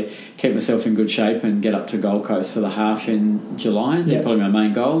hopefully keep myself in good shape and get up to Gold Coast for the half in July. They're probably my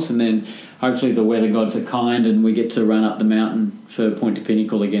main goals, and then hopefully the weather gods are kind and we get to run up the mountain for Point to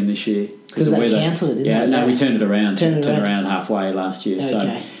Pinnacle again this year. Because they cancelled it, didn't they? No, we turned it around. Turned it around halfway last year.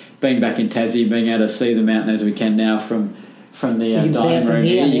 So being back in Tassie, being able to see the mountain as we can now from the dining room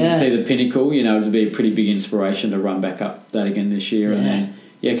here, you can see the pinnacle. It'll be a pretty big inspiration to run back up that again this year, and then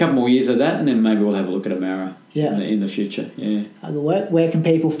a couple more years of that, and then maybe we'll have a look at a Mara in the future. Where can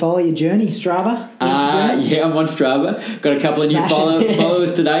people follow your journey? Strava? I'm on Strava. Got a couple of new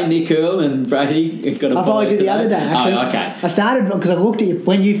followers today. Nick Earl and Brady. I followed you the other day. Actually. Okay. I started because I looked at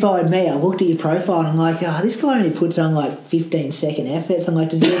when you followed me. I looked at your profile and I'm like, this guy only puts on 15-second efforts. I'm like,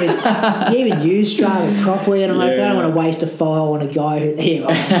 does he even use Strava properly? And I'm like, I don't want to waste a file on a guy who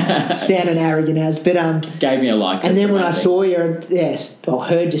sounding arrogant as, but gave me a like. And then when I saw your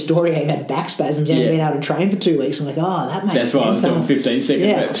heard your story, how you had back spasms, you haven't been able to train for 2 weeks. I'm like, that makes sense. That's why I was doing 15-second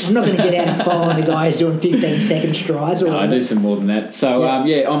reps. I'm not going to get out and follow the guy who's doing 15-second strides. I do some more than that. So,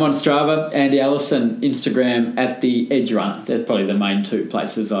 I'm on Strava, Andy Allison, Instagram at The Edge Runner. That's probably the main 2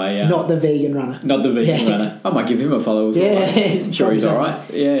 places I... not the vegan runner. Not the vegan runner. I might give him a follow as well. I'm sure he's all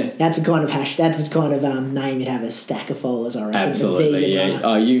right. Yeah. That's a kind of name you'd have a stack of followers, I reckon. Absolutely,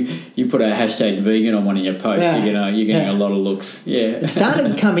 runner. You put a hashtag vegan on one of your posts, you're getting a lot of looks. Yeah. It's starting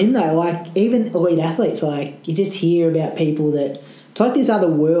to come in though, even elite athletes, you just hear about people that it's like this other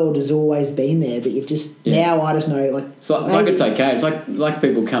world has always been there, but you've just now I just know it's okay. It's like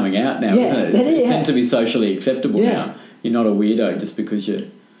people coming out now, isn't it? It seems to be socially acceptable now. You're not a weirdo just because you're.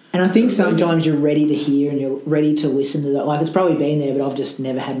 And I think sometimes you're ready to hear and you're ready to listen to that. It's probably been there, but I've just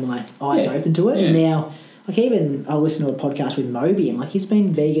never had my eyes open to it. Yeah. And now like even I listened to a podcast with Moby, and like he's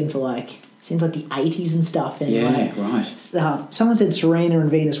been vegan for like since like the 80s and stuff. And right. Someone said Serena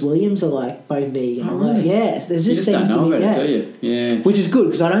and Venus Williams are like both vegan. Oh, really? Yeah, there just you seems don't know to be about it, do you? Yeah. which is good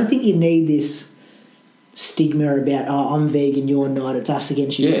because I don't think you need this stigma about I'm vegan, you're not, it's us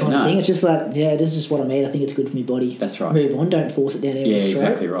against you kind of thing. It's just like, this is what I mean. I think it's good for my body. That's right. Move on, don't force it down everyone's throat.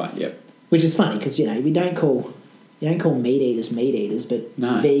 Exactly right. Yep. Which is funny because we don't call meat eaters, but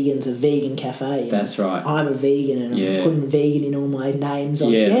vegans a vegan cafe. That's right. I'm a vegan and I'm putting vegan in all my names.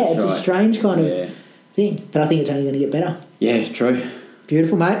 It's a strange kind of thing, but I think it's only going to get better. Yeah, true.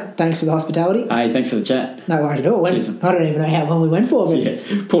 Beautiful, mate. Thanks for the hospitality. Hey, thanks for the chat. No worries at all. I don't even know how long we went for.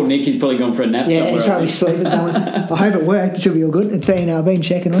 But Poor Nick, he's probably gone for a nap. Yeah, he's probably sleeping somewhere. I hope it worked. It should be all good. It's been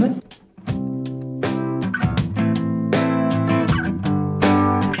checking on it.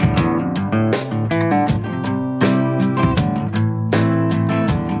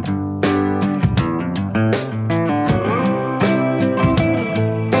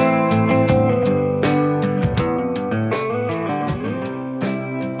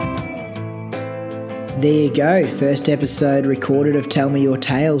 There you go. First episode recorded of Tell Me Your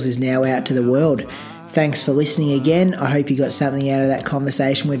Tales is now out to the world. Thanks for listening again. I hope you got something out of that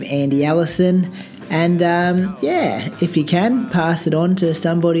conversation with Andy Allison. And if you can, pass it on to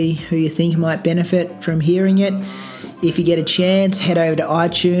somebody who you think might benefit from hearing it. If you get a chance, head over to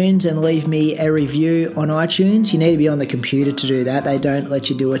iTunes and leave me a review on iTunes. You need to be on the computer to do that. They don't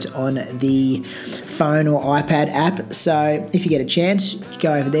let you do it on the phone or iPad app. So if you get a chance,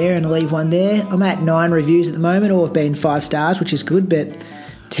 go over there and leave one there. I'm at 9 reviews at the moment, all have been 5 stars, which is good, but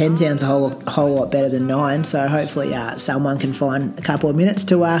 10 sounds a whole lot better than 9. So hopefully someone can find a couple of minutes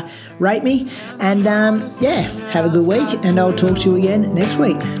to rate me. And have a good week, and I'll talk to you again next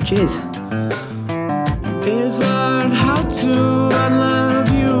week. Cheers. Is learn how to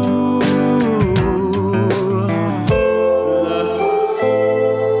unlove you.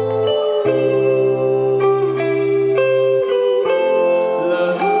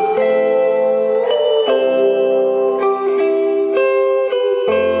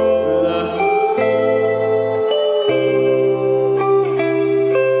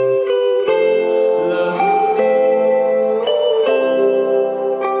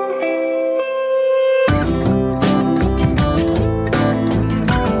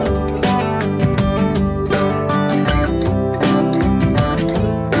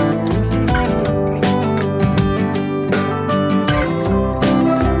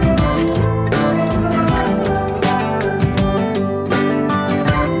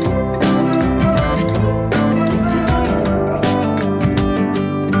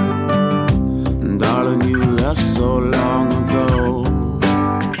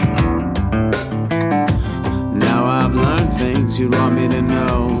 You'd want me to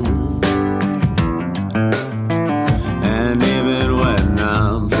know. And even when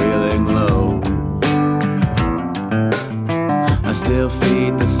I'm feeling low, I still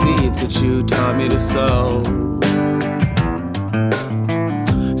feed the seeds that you taught me to sow.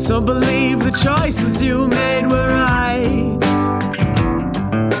 So believe the choices you made were right.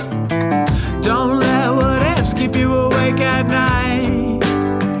 Don't let what ifs keep you awake at night.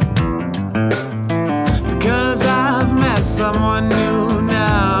 Because I've met someone new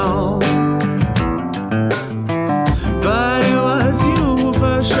now, but it was you who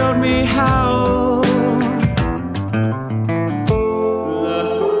first showed me how.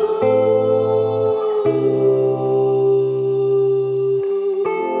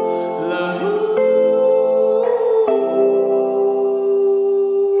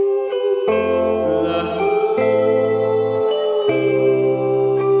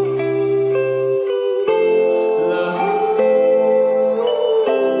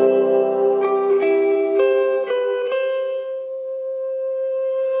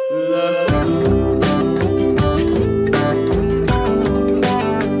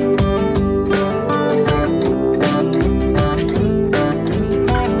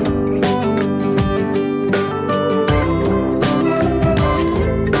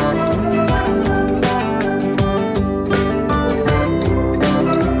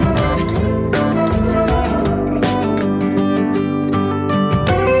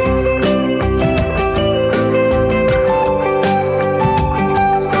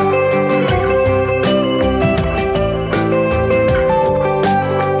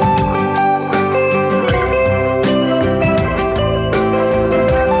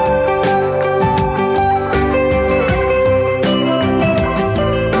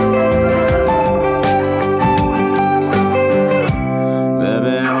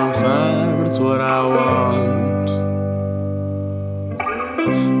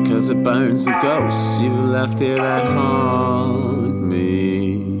 of bones and ghosts you left here that haunt me.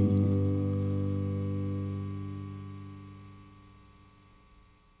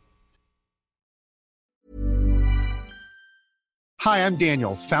 Hi, I'm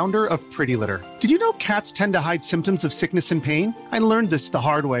Daniel, founder of Pretty Litter. Did you know cats tend to hide symptoms of sickness and pain? I learned this the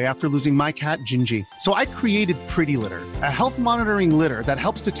hard way after losing my cat, Gingy. So I created Pretty Litter, a health monitoring litter that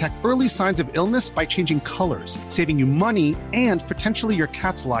helps detect early signs of illness by changing colors, saving you money and potentially your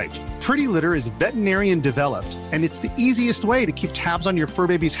cat's life. Pretty Litter is veterinarian developed, and it's the easiest way to keep tabs on your fur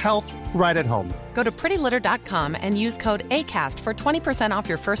baby's health right at home. Go to prettylitter.com and use code ACAST for 20% off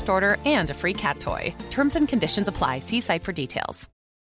your first order and a free cat toy. Terms and conditions apply. See site for details.